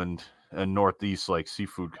New England and Northeast, like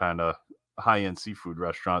seafood kind of high-end seafood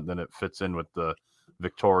restaurant than it fits in with the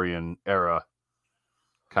Victorian era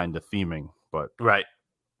kind of theming. But Right.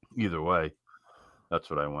 either way, that's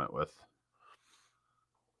what I went with.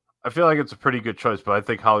 I feel like it's a pretty good choice, but I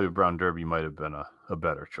think Hollywood Brown Derby might have been a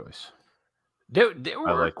better choice. There I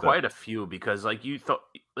were like that. quite a few because like you thought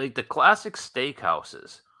like the classic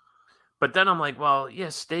steakhouses. But then I'm like, well, yeah,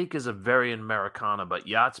 steak is a very Americana, but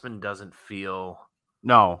Yachtsman doesn't feel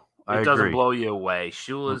No, I it doesn't agree. blow you away.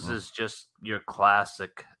 Shula's is just your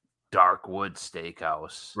classic dark wood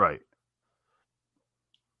steakhouse. Right.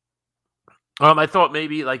 I thought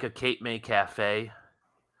maybe like a Cape May Cafe,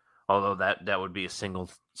 although that would be a single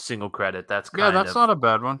credit. That's kind Yeah, that's of not a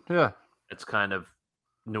bad one. Yeah. it's kind of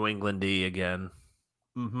New Englandy again.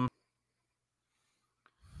 Mm-hmm.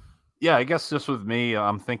 Yeah, I guess just with me,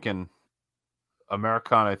 I'm thinking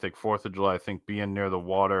Americana, I think 4th of July, I think being near the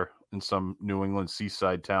water in some New England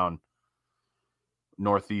seaside town,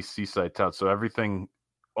 Northeast seaside town. So everything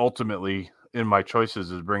ultimately in my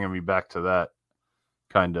choices is bringing me back to that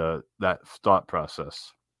kind of that thought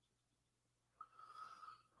process.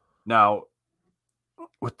 Now,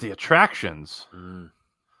 with the attractions,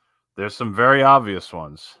 there's some very obvious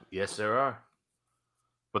ones, Yes, there are.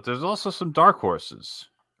 but there's also some dark horses.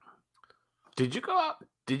 Did you go out?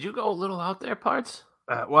 Did you go a little out there, Parts?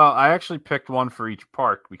 Well, I actually picked one for each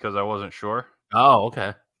park because I wasn't sure. Oh,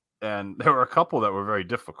 okay. And there were a couple that were very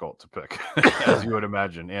difficult to pick, as you would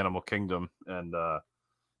imagine. Animal Kingdom and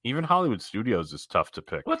even Hollywood Studios is tough to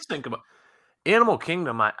pick. Let's think about Animal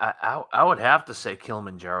Kingdom. I would have to say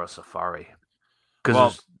Kilimanjaro Safari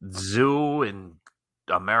because there's zoo and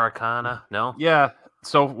Americana. No, Yeah.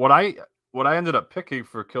 So what I ended up picking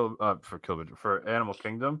for Animal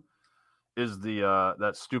Kingdom is the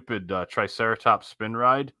that stupid Triceratops spin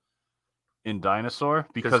ride in Dinosaur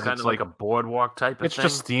because kind it's of like a boardwalk type of it's thing.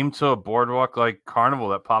 just themed to a boardwalk like carnival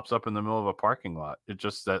that pops up in the middle of a parking lot. It's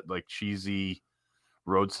just that like cheesy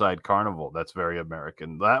roadside carnival that's very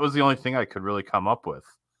American. That was the only thing I could really come up with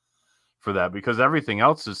for that because everything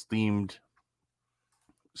else is themed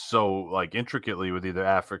so like intricately with either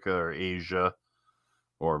Africa or Asia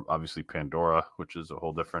or obviously Pandora, which is a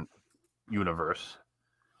whole different universe.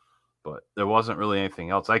 But there wasn't really anything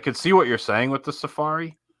else. I could see what you're saying with the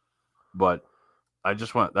safari, but I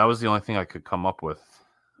just went. That was the only thing I could come up with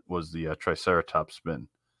was the Triceratops spin.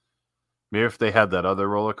 Maybe if they had that other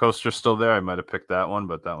roller coaster still there, I might have picked that one,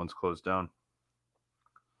 but that one's closed down.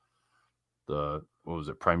 What was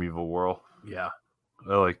it, Primeval Whirl? Yeah.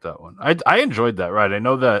 I like that one. I enjoyed that ride. I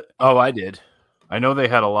know that. Oh, I did. I know they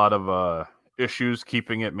had a lot of issues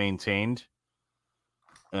keeping it maintained.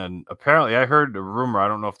 And apparently, I heard a rumor. I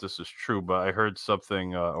don't know if this is true, but I heard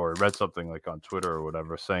something or read something like on Twitter or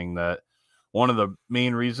whatever saying that one of the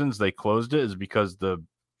main reasons they closed it is because the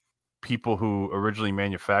people who originally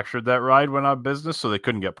manufactured that ride went out of business, so they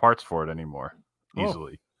couldn't get parts for it anymore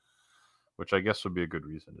easily, which I guess would be a good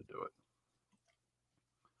reason to do it.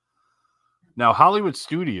 Now, Hollywood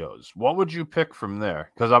Studios, what would you pick from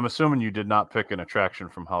there? Because I'm assuming you did not pick an attraction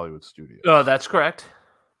from Hollywood Studios. Oh, that's correct.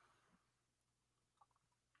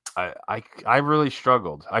 I really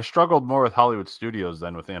struggled. I struggled more with Hollywood Studios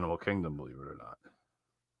than with Animal Kingdom, believe it or not.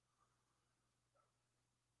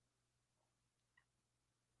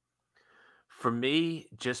 For me,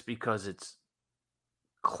 just because it's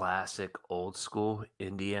classic, old school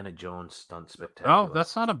Indiana Jones Stunt Spectacular. Oh,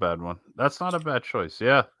 that's not a bad one. That's not a bad choice.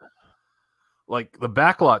 Yeah. Like the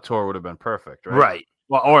backlot tour would have been perfect, right? Right.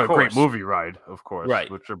 Well, or Of a great course. movie ride, of course,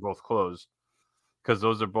 Right. which are both closed. Because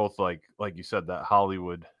those are both like you said, that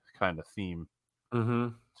Hollywood kind of theme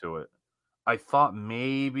to it. I thought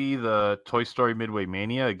maybe the Toy Story Midway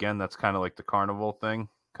Mania, again, that's kind of like the carnival thing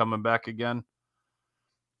coming back again.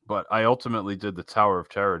 But I ultimately did the Tower of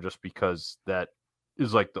Terror just because that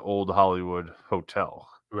is like the old Hollywood hotel.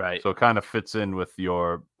 Right. So it kind of fits in with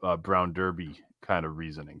your Brown Derby kind of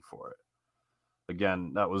reasoning for it.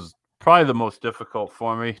 Again, that was probably the most difficult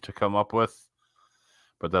for me to come up with,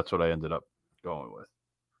 but that's what I ended up going with.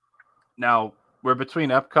 Now, we're between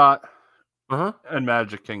Epcot Uh-huh. and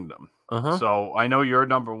Magic Kingdom. Uh-huh. So I know your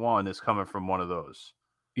number one is coming from one of those.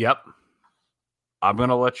 Yep. I'm going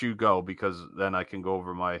to let you go because then I can go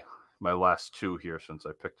over my last two here since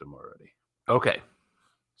I picked them already. Okay.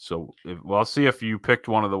 So I'll see if you picked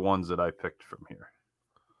one of the ones that I picked from here.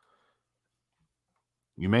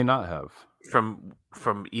 You may not have. From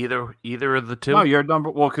either of the two? No, your number.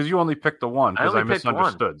 Well, because you only picked the one because I only picked one.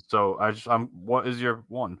 misunderstood. So what is your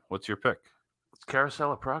one? What's your pick? It's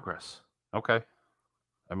Carousel of Progress. Okay.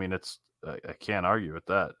 I mean, I can't argue with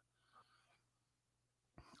that.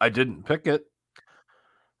 I didn't pick it,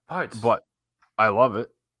 but I love it.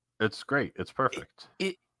 It's great. It's perfect.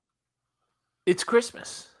 It's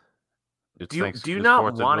Christmas. It's do you not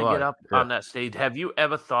want to get up on that stage? Have you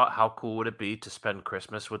ever thought how cool would it be to spend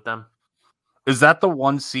Christmas with them? Is that the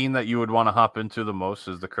one scene that you would want to hop into the most?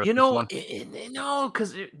 Is the Christmas one? No,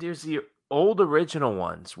 because there's the old original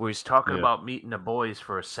ones where he's talking about meeting the boys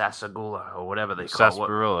for a sarsaparilla or whatever they call it.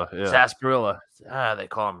 Sarsaparilla, yeah. Sarsaparilla. They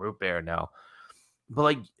call him root beer now. But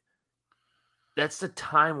like, that's the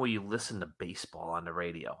time where you listen to baseball on the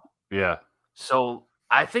radio. Yeah. So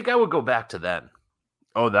I think I would go back to then.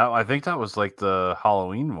 Oh, I think that was like the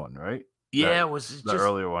Halloween one, right? Yeah, it was the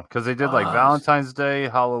earlier one because they did like Valentine's Day,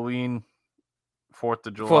 Halloween, 4th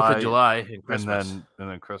of July, and Christmas, and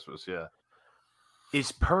then Christmas. Yeah,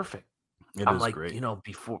 it's perfect. I'm like, great.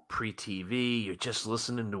 Before pre-TV, you're just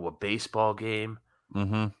listening to a baseball game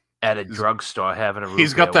at a drugstore, having a root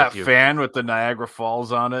He's got beer that fan with the Niagara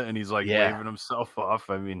Falls on it, and he's like waving himself off.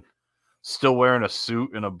 I mean, still wearing a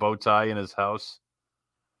suit and a bow tie in his house.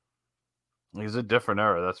 He's a different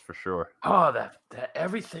era, that's for sure. Oh, that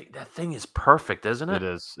everything, that thing is perfect, isn't it? It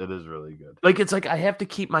is really good. Like, it's like I have to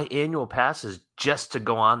keep my annual passes just to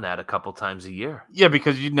go on that a couple times a year. Yeah,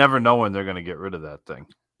 because you never know when they're going to get rid of that thing.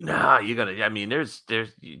 Nah, you're gonna. I mean, there's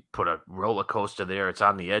you put a roller coaster there. It's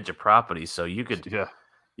on the edge of property, so you could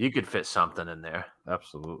fit something in there.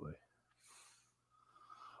 Absolutely.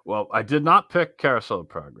 Well, I did not pick Carousel of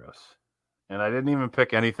Progress, and I didn't even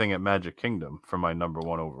pick anything at Magic Kingdom for my number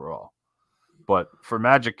one overall. But for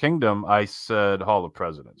Magic Kingdom, I said Hall of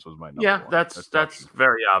Presidents was my number one. That's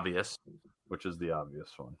very obvious. Which is the obvious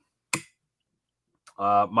one.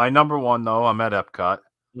 My number one, though, I'm at Epcot.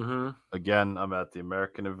 Mm-hmm. Again, I'm at the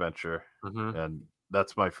American Adventure, and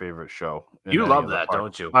that's my favorite show. You love that,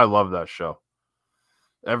 don't you? I love that show.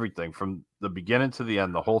 Everything from the beginning to the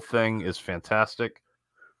end, the whole thing is fantastic.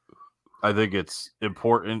 I think it's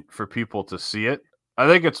important for people to see it. I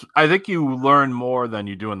think you learn more than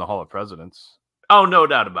you do in the Hall of Presidents. Oh, no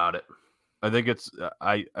doubt about it. I think it's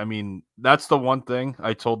I mean, that's the one thing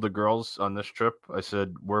I told the girls on this trip. I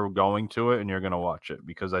said, we're going to it and you're going to watch it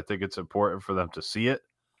because I think it's important for them to see it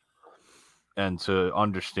and to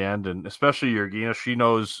understand. And especially Georgina, she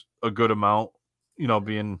knows a good amount,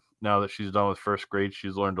 being now that she's done with first grade,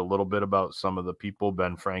 she's learned a little bit about some of the people,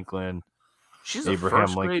 Ben Franklin. She's Abraham a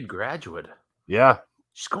first grade graduate. Yeah.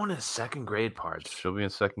 She's going to second grade parts. She'll be in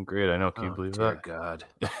second grade. I know. Can you believe that? God.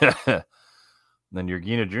 Then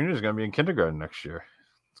Georgina Jr. is going to be in kindergarten next year.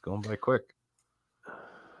 It's going by quick.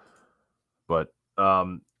 But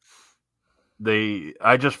I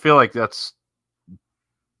just feel like that's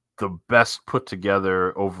the best put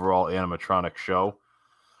together overall animatronic show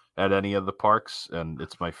at any of the parks, and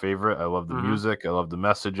it's my favorite. I love the music. I love the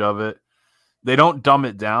message of it. They don't dumb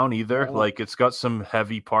it down either. Like, it's got some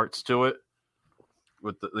heavy parts to it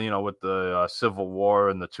with the Civil War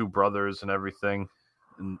and the two brothers and everything.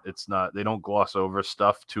 And it's not, they don't gloss over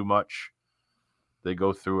stuff too much. They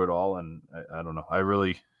go through it all, and I don't know. I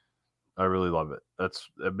really love it.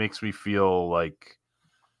 It makes me feel like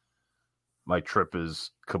my trip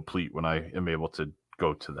is complete when I am able to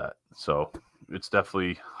go to that. So it's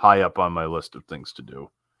definitely high up on my list of things to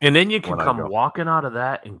do. And then you can come walking out of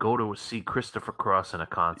that and go to see Christopher Cross in a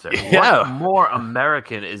concert. Yeah. What more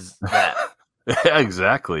American is that? Yeah,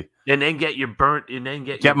 exactly. And then get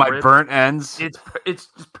my ribs. burnt ends. It's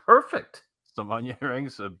just perfect. Some onion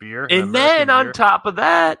rings, a beer, and then on top of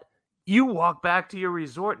that, you walk back to your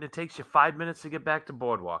resort, and it takes you 5 minutes to get back to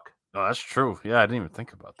Boardwalk. Oh, that's true. Yeah, I didn't even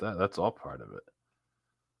think about that. That's all part of it.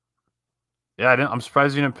 Yeah, I'm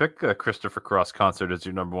surprised you didn't pick a Christopher Cross concert as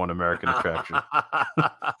your number one American attraction.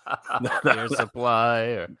 Air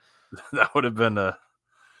Supply. That would have been out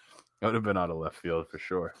of left field for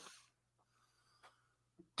sure.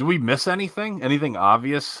 Do we miss anything? Anything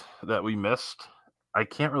obvious that we missed? I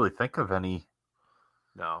can't really think of any.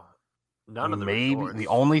 No, none of the maybe resorts. The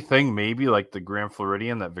only thing, maybe like the Grand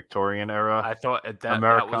Floridian, that Victorian era. I thought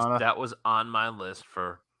that was on my list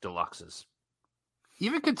for deluxes.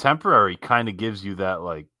 Even contemporary kind of gives you that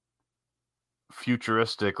like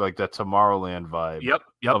futuristic, like that Tomorrowland vibe. Yep.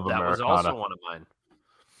 of That was Americana. also one of mine.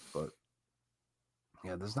 But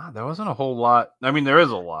yeah, there wasn't a whole lot. I mean, there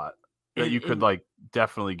is a lot that you could like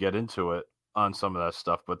definitely get into it on some of that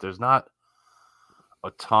stuff, but there's not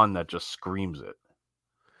a ton that just screams it.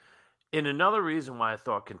 And another reason why I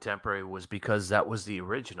thought contemporary was because that was the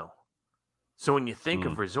original. So when you think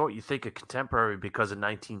of Resort, you think of contemporary because of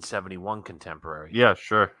 1971 contemporary. Yeah,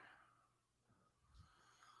 sure.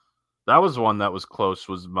 That was one that was close.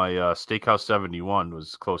 Was my Steakhouse 71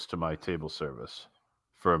 was close to my table service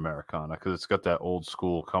for Americana because it's got that old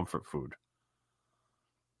school comfort food.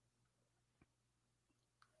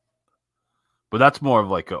 But that's more of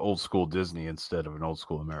like an old school Disney instead of an old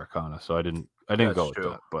school Americana. So I didn't go with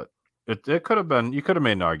that. But it could have been. You could have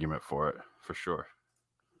made an argument for it for sure.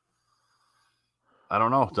 I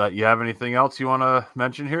don't know. Do you have anything else you want to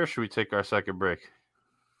mention here? Or should we take our second break?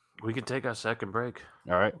 We can take our second break.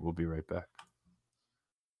 All right, we'll be right back.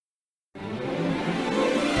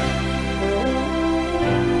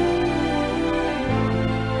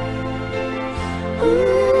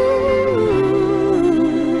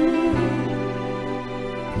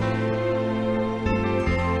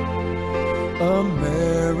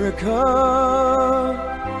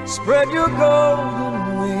 America, spread your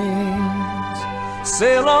golden wings,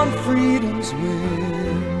 sail on freedom's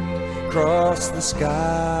wind, cross the sky.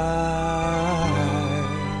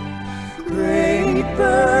 Great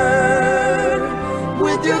bird,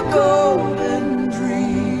 with your golden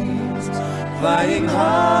dreams, flying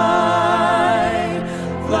high,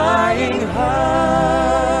 flying high.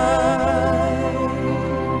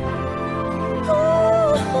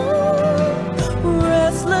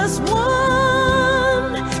 Restless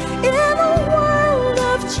one in a world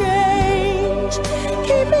of change,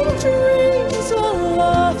 keeping dreams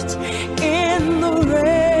aloft in the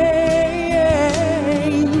rain.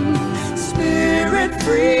 Spirit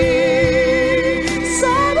free,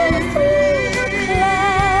 setting free the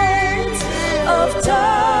clouds of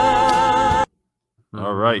time.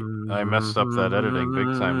 All right, I messed up that editing big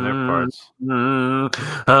time there, parts.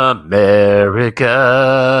 America.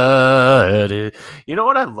 You know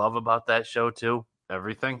what I love about that show too?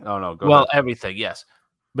 Everything? Oh no, go Well, ahead. everything, yes.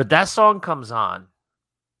 But that song comes on,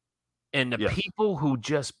 and the Yes. people who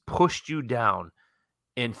just pushed you down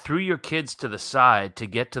and threw your kids to the side to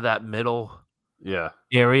get to that middle Yeah,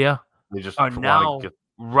 area they just are wanna now get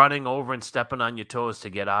running over and stepping on your toes to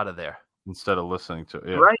get out of there. instead of listening to it.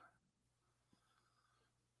 Yeah. Right?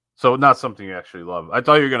 So not something you actually love. I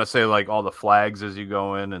thought you were gonna say like all the flags as you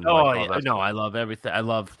go in and Oh like, all yeah, that no, stuff. I love everything. I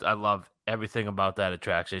love everything about that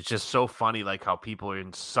attraction. It's just so funny, like how people are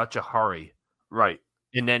in such a hurry, Right.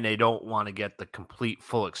 and then they don't want to get the complete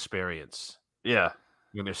full experience. Yeah.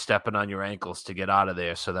 And they're stepping on your ankles to get out of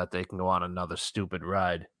there so that they can go on another stupid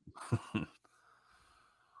ride.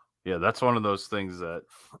 Yeah, that's one of those things that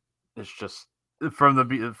it's just from the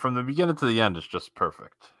beginning to the end, it's just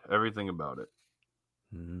perfect. Everything about it.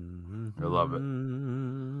 I love it.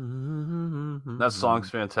 That song's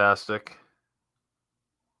fantastic.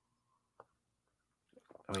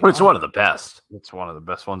 I mean, It's one of the best. It's one of the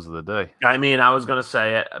best ones of the day. I mean, I was gonna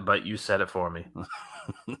say it, but you said it for me.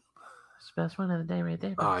 It's the best one of the day, right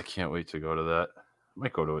there. Oh, I can't wait to go to that. I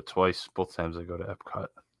might go to it twice. Both times I go to Epcot.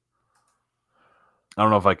 I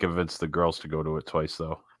don't know if I convinced the girls to go to it twice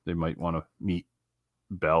though. They might want to meet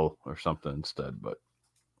Belle or something instead. But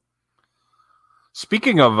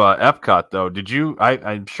speaking of Epcot, though, did you?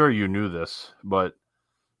 I'm sure you knew this, but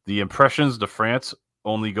the Impressions de France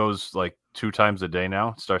only goes like 2 times a day now.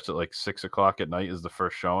 It starts at like 6 o'clock at night is the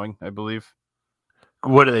first showing, I believe.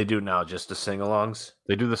 What do they do now? Just the sing-alongs?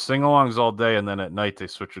 They do the sing-alongs all day, and then at night they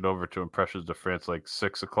switch it over to Impressions de France, like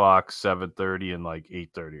 6 o'clock, 7:30, and like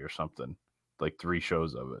 8:30 or something. Like 3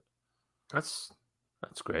 shows of it. That's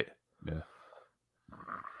great. Yeah.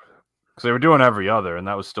 Because they were doing every other, and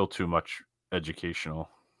that was still too much educational.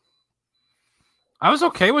 I was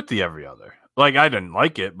okay with the every other. Like, I didn't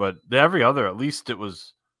like it, but the every other, at least it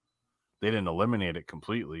was, they didn't eliminate it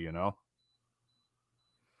completely, you know?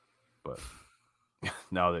 But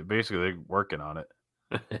now they're working on it.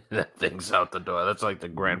 That thing's out the door. That's like the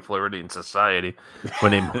Grand Floridian Society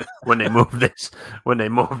when they moved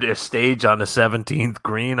their stage on the 17th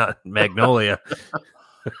green on Magnolia.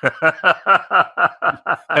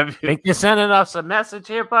 Think you're sending us a message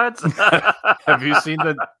here, buds? Have you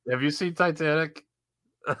seen Titanic?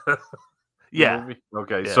 Yeah. Movie?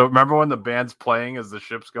 Okay. Yeah. So remember when the band's playing as the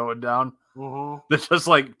ship's going down? Mm-hmm. They're just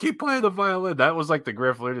like, keep playing the violin. That was like the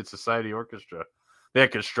Grand Floridian Society Orchestra. They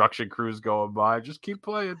had construction crews going by. Just keep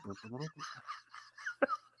playing.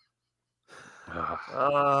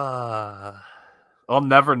 I'll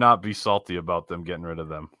never not be salty about them getting rid of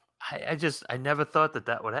them. I never thought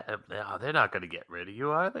that would happen. No, they're not going to get rid of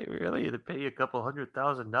you, are they? Really? To pay you a couple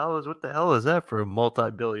 $100,000? What the hell is that for a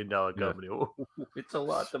multi-billion-dollar company? It's a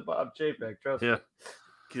lot to Bob Chapek, trust me.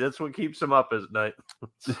 That's what keeps him up at night.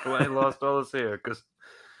 That's why he lost all his hair. Because,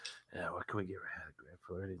 what can we get rid of? Grand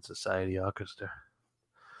Floridian Society Orchestra.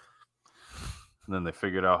 And then they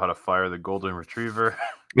figured out how to fire the golden retriever.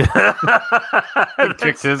 Kicked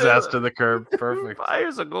Kicked his ass to the curb. Perfect. Who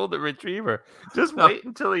fires a golden retriever? Just wait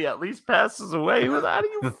until he at least passes away. How do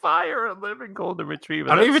you fire a living golden retriever?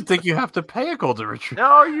 I don't even think you have to pay a golden retriever.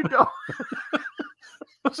 No, you don't.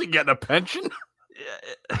 Was he getting a pension?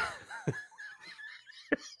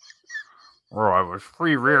 Oh, I was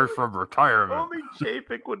 3 years from retirement. Only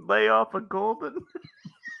Chapek would lay off a golden.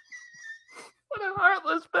 What a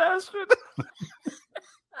heartless bastard.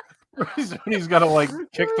 He's got to like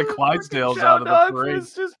kick the Clydesdales out of the parade.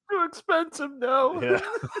 It's just too expensive now. Yeah.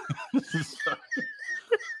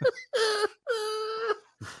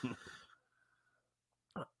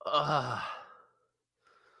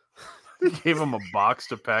 They gave him a box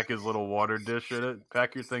to pack his little water dish in it.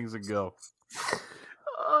 Pack your things and go.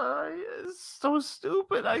 It's so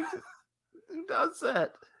stupid. Who does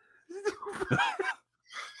that? Who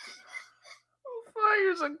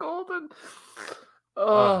fires a golden?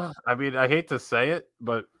 I mean, I hate to say it,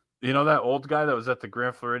 but you know that old guy that was at the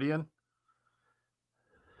Grand Floridian?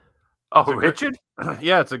 Oh, Richard?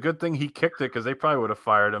 Yeah, it's a good thing he kicked it because they probably would have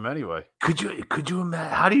fired him anyway. Could you imagine?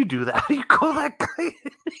 How do you do that? How do you call that guy?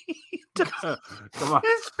 Come on.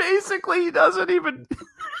 He's basically he doesn't even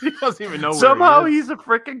know. Somehow where he is. he's a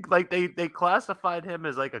freaking like they classified him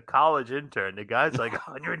as like a college intern. The guy's like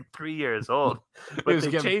 103 years old, but was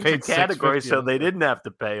they getting changed the paid category $6.50 so they didn't have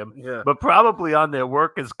to pay him. Yeah. But probably on their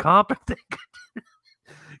workers' comp, if they could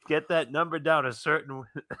get that number down a certain.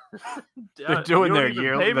 They're doing You their don't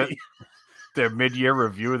even pay year, me. their mid-year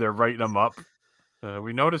review. They're writing them up.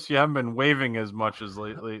 We noticed you haven't been waving as much as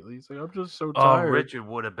lately. He's like, I'm just so tired. Oh, Richard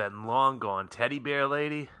would have been long gone. Teddy bear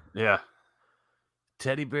lady. Yeah.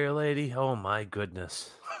 Teddy bear lady. Oh my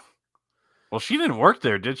goodness. Well, she didn't work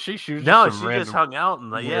there, did she? She was No, just she some just hung out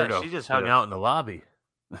in the weirdo. she just hung Yeah. out in the lobby.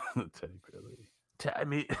 Teddy bear lady. I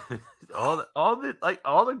mean, all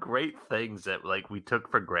the great things that like we took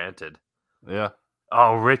for granted. Yeah.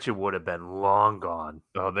 Oh, Richard would have been long gone.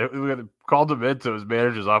 Oh, we would have called him into his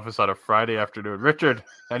manager's office on a Friday afternoon. Richard,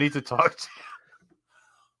 I need to talk to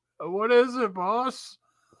you. What is it, boss?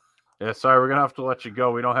 Yeah, sorry, we're gonna have to let you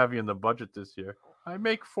go. We don't have you in the budget this year. I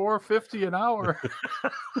make $4.50 an hour.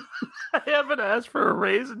 I haven't asked for a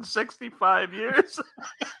raise in 65 years.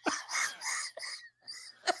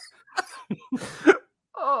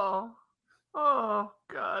 Oh,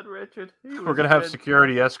 God, Richard. We're gonna have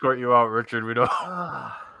security escort you out, Richard. We don't.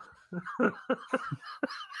 We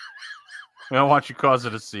don't want you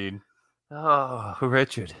causing a scene. Oh,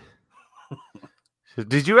 Richard.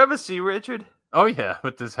 Did you ever see Richard? Oh yeah,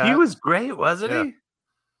 with this hat. He was great, wasn't Yeah. he?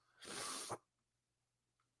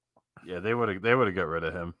 Yeah, they would have got rid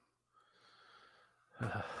of him.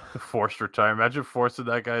 Forced retirement. Imagine forcing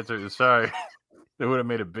that guy to. Sorry, they would have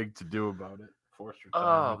made a big to do about it. Forced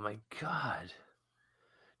Oh retirement. my God.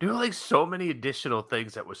 There were like so many additional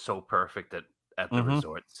things that were so perfect at the Mhm.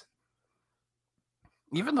 resorts.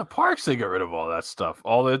 Even the parks, they got rid of all that stuff.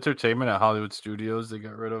 All the entertainment at Hollywood Studios, they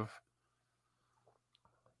got rid of.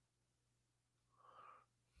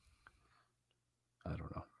 I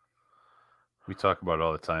don't know. We talk about it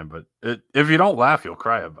all the time, but if you don't laugh, you'll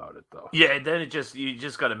cry about it, though. Yeah, then you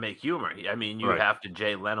just got to make humor. I mean, you Right. have to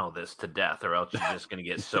Jay Leno this to death, or else you're just going to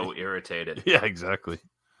get so irritated. Yeah, exactly.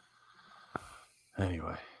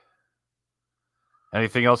 Anyway.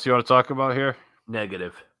 Anything else you want to talk about here?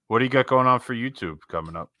 Negative. What do you got going on for YouTube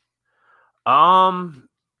coming up?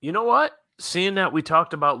 You know what? Seeing that we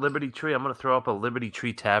talked about Liberty Tree, I'm going to throw up a Liberty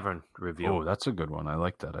Tree Tavern review. Oh, that's a good one. I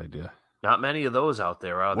like that idea. Not many of those out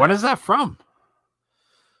there, are there? When is that from?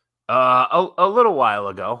 A little while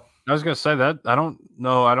ago. I was going to say that. I don't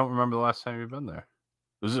know. I don't remember the last time you've been there.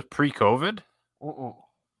 Was it pre-COVID? Oh,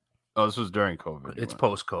 this was during COVID. It's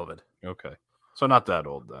post-COVID. Okay. So not that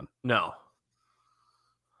old then. No.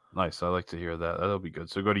 Nice. I like to hear that. That'll be good.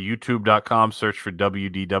 So go to youtube.com, search for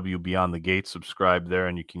WDW Beyond the Gates, subscribe there,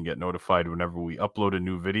 and you can get notified whenever we upload a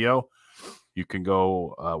new video. You can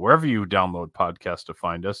go wherever you download podcasts to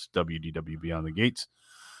find us, WDW Beyond the Gates.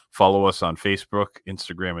 Follow us on Facebook,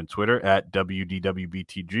 Instagram, and Twitter at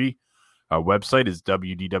WDWBTG. Our website is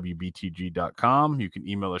WDWBTG.com. You can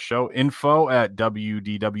email the show,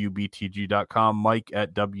 info@WDWBTG.com, Mike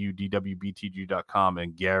at WDWBTG.com,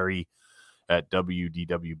 and Gary at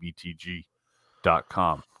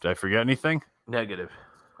WDWBTG.com. Did I forget anything? Negative.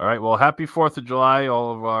 All right. Well, happy 4th of July,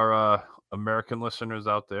 all of our American listeners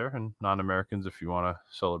out there, and non-Americans. If you want to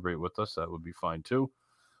celebrate with us, that would be fine too.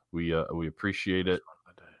 We appreciate it.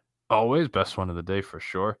 Always best one of the day for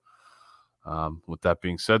sure. With that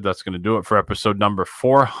being said, that's going to do it for episode number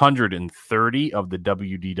 430 of the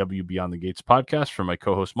WDW Beyond the Gates podcast. For my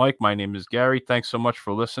co-host Mike, my name is Gary. Thanks so much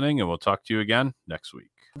for listening, and we'll talk to you again next week.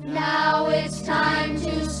 Now it's time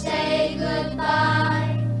to say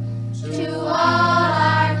goodbye to all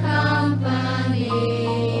our company.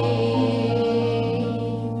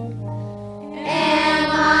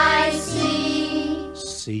 M-I-C.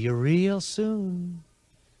 See you real soon.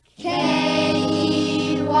 K-E-Y.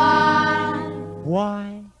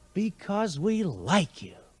 Why? Because we like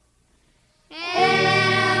you.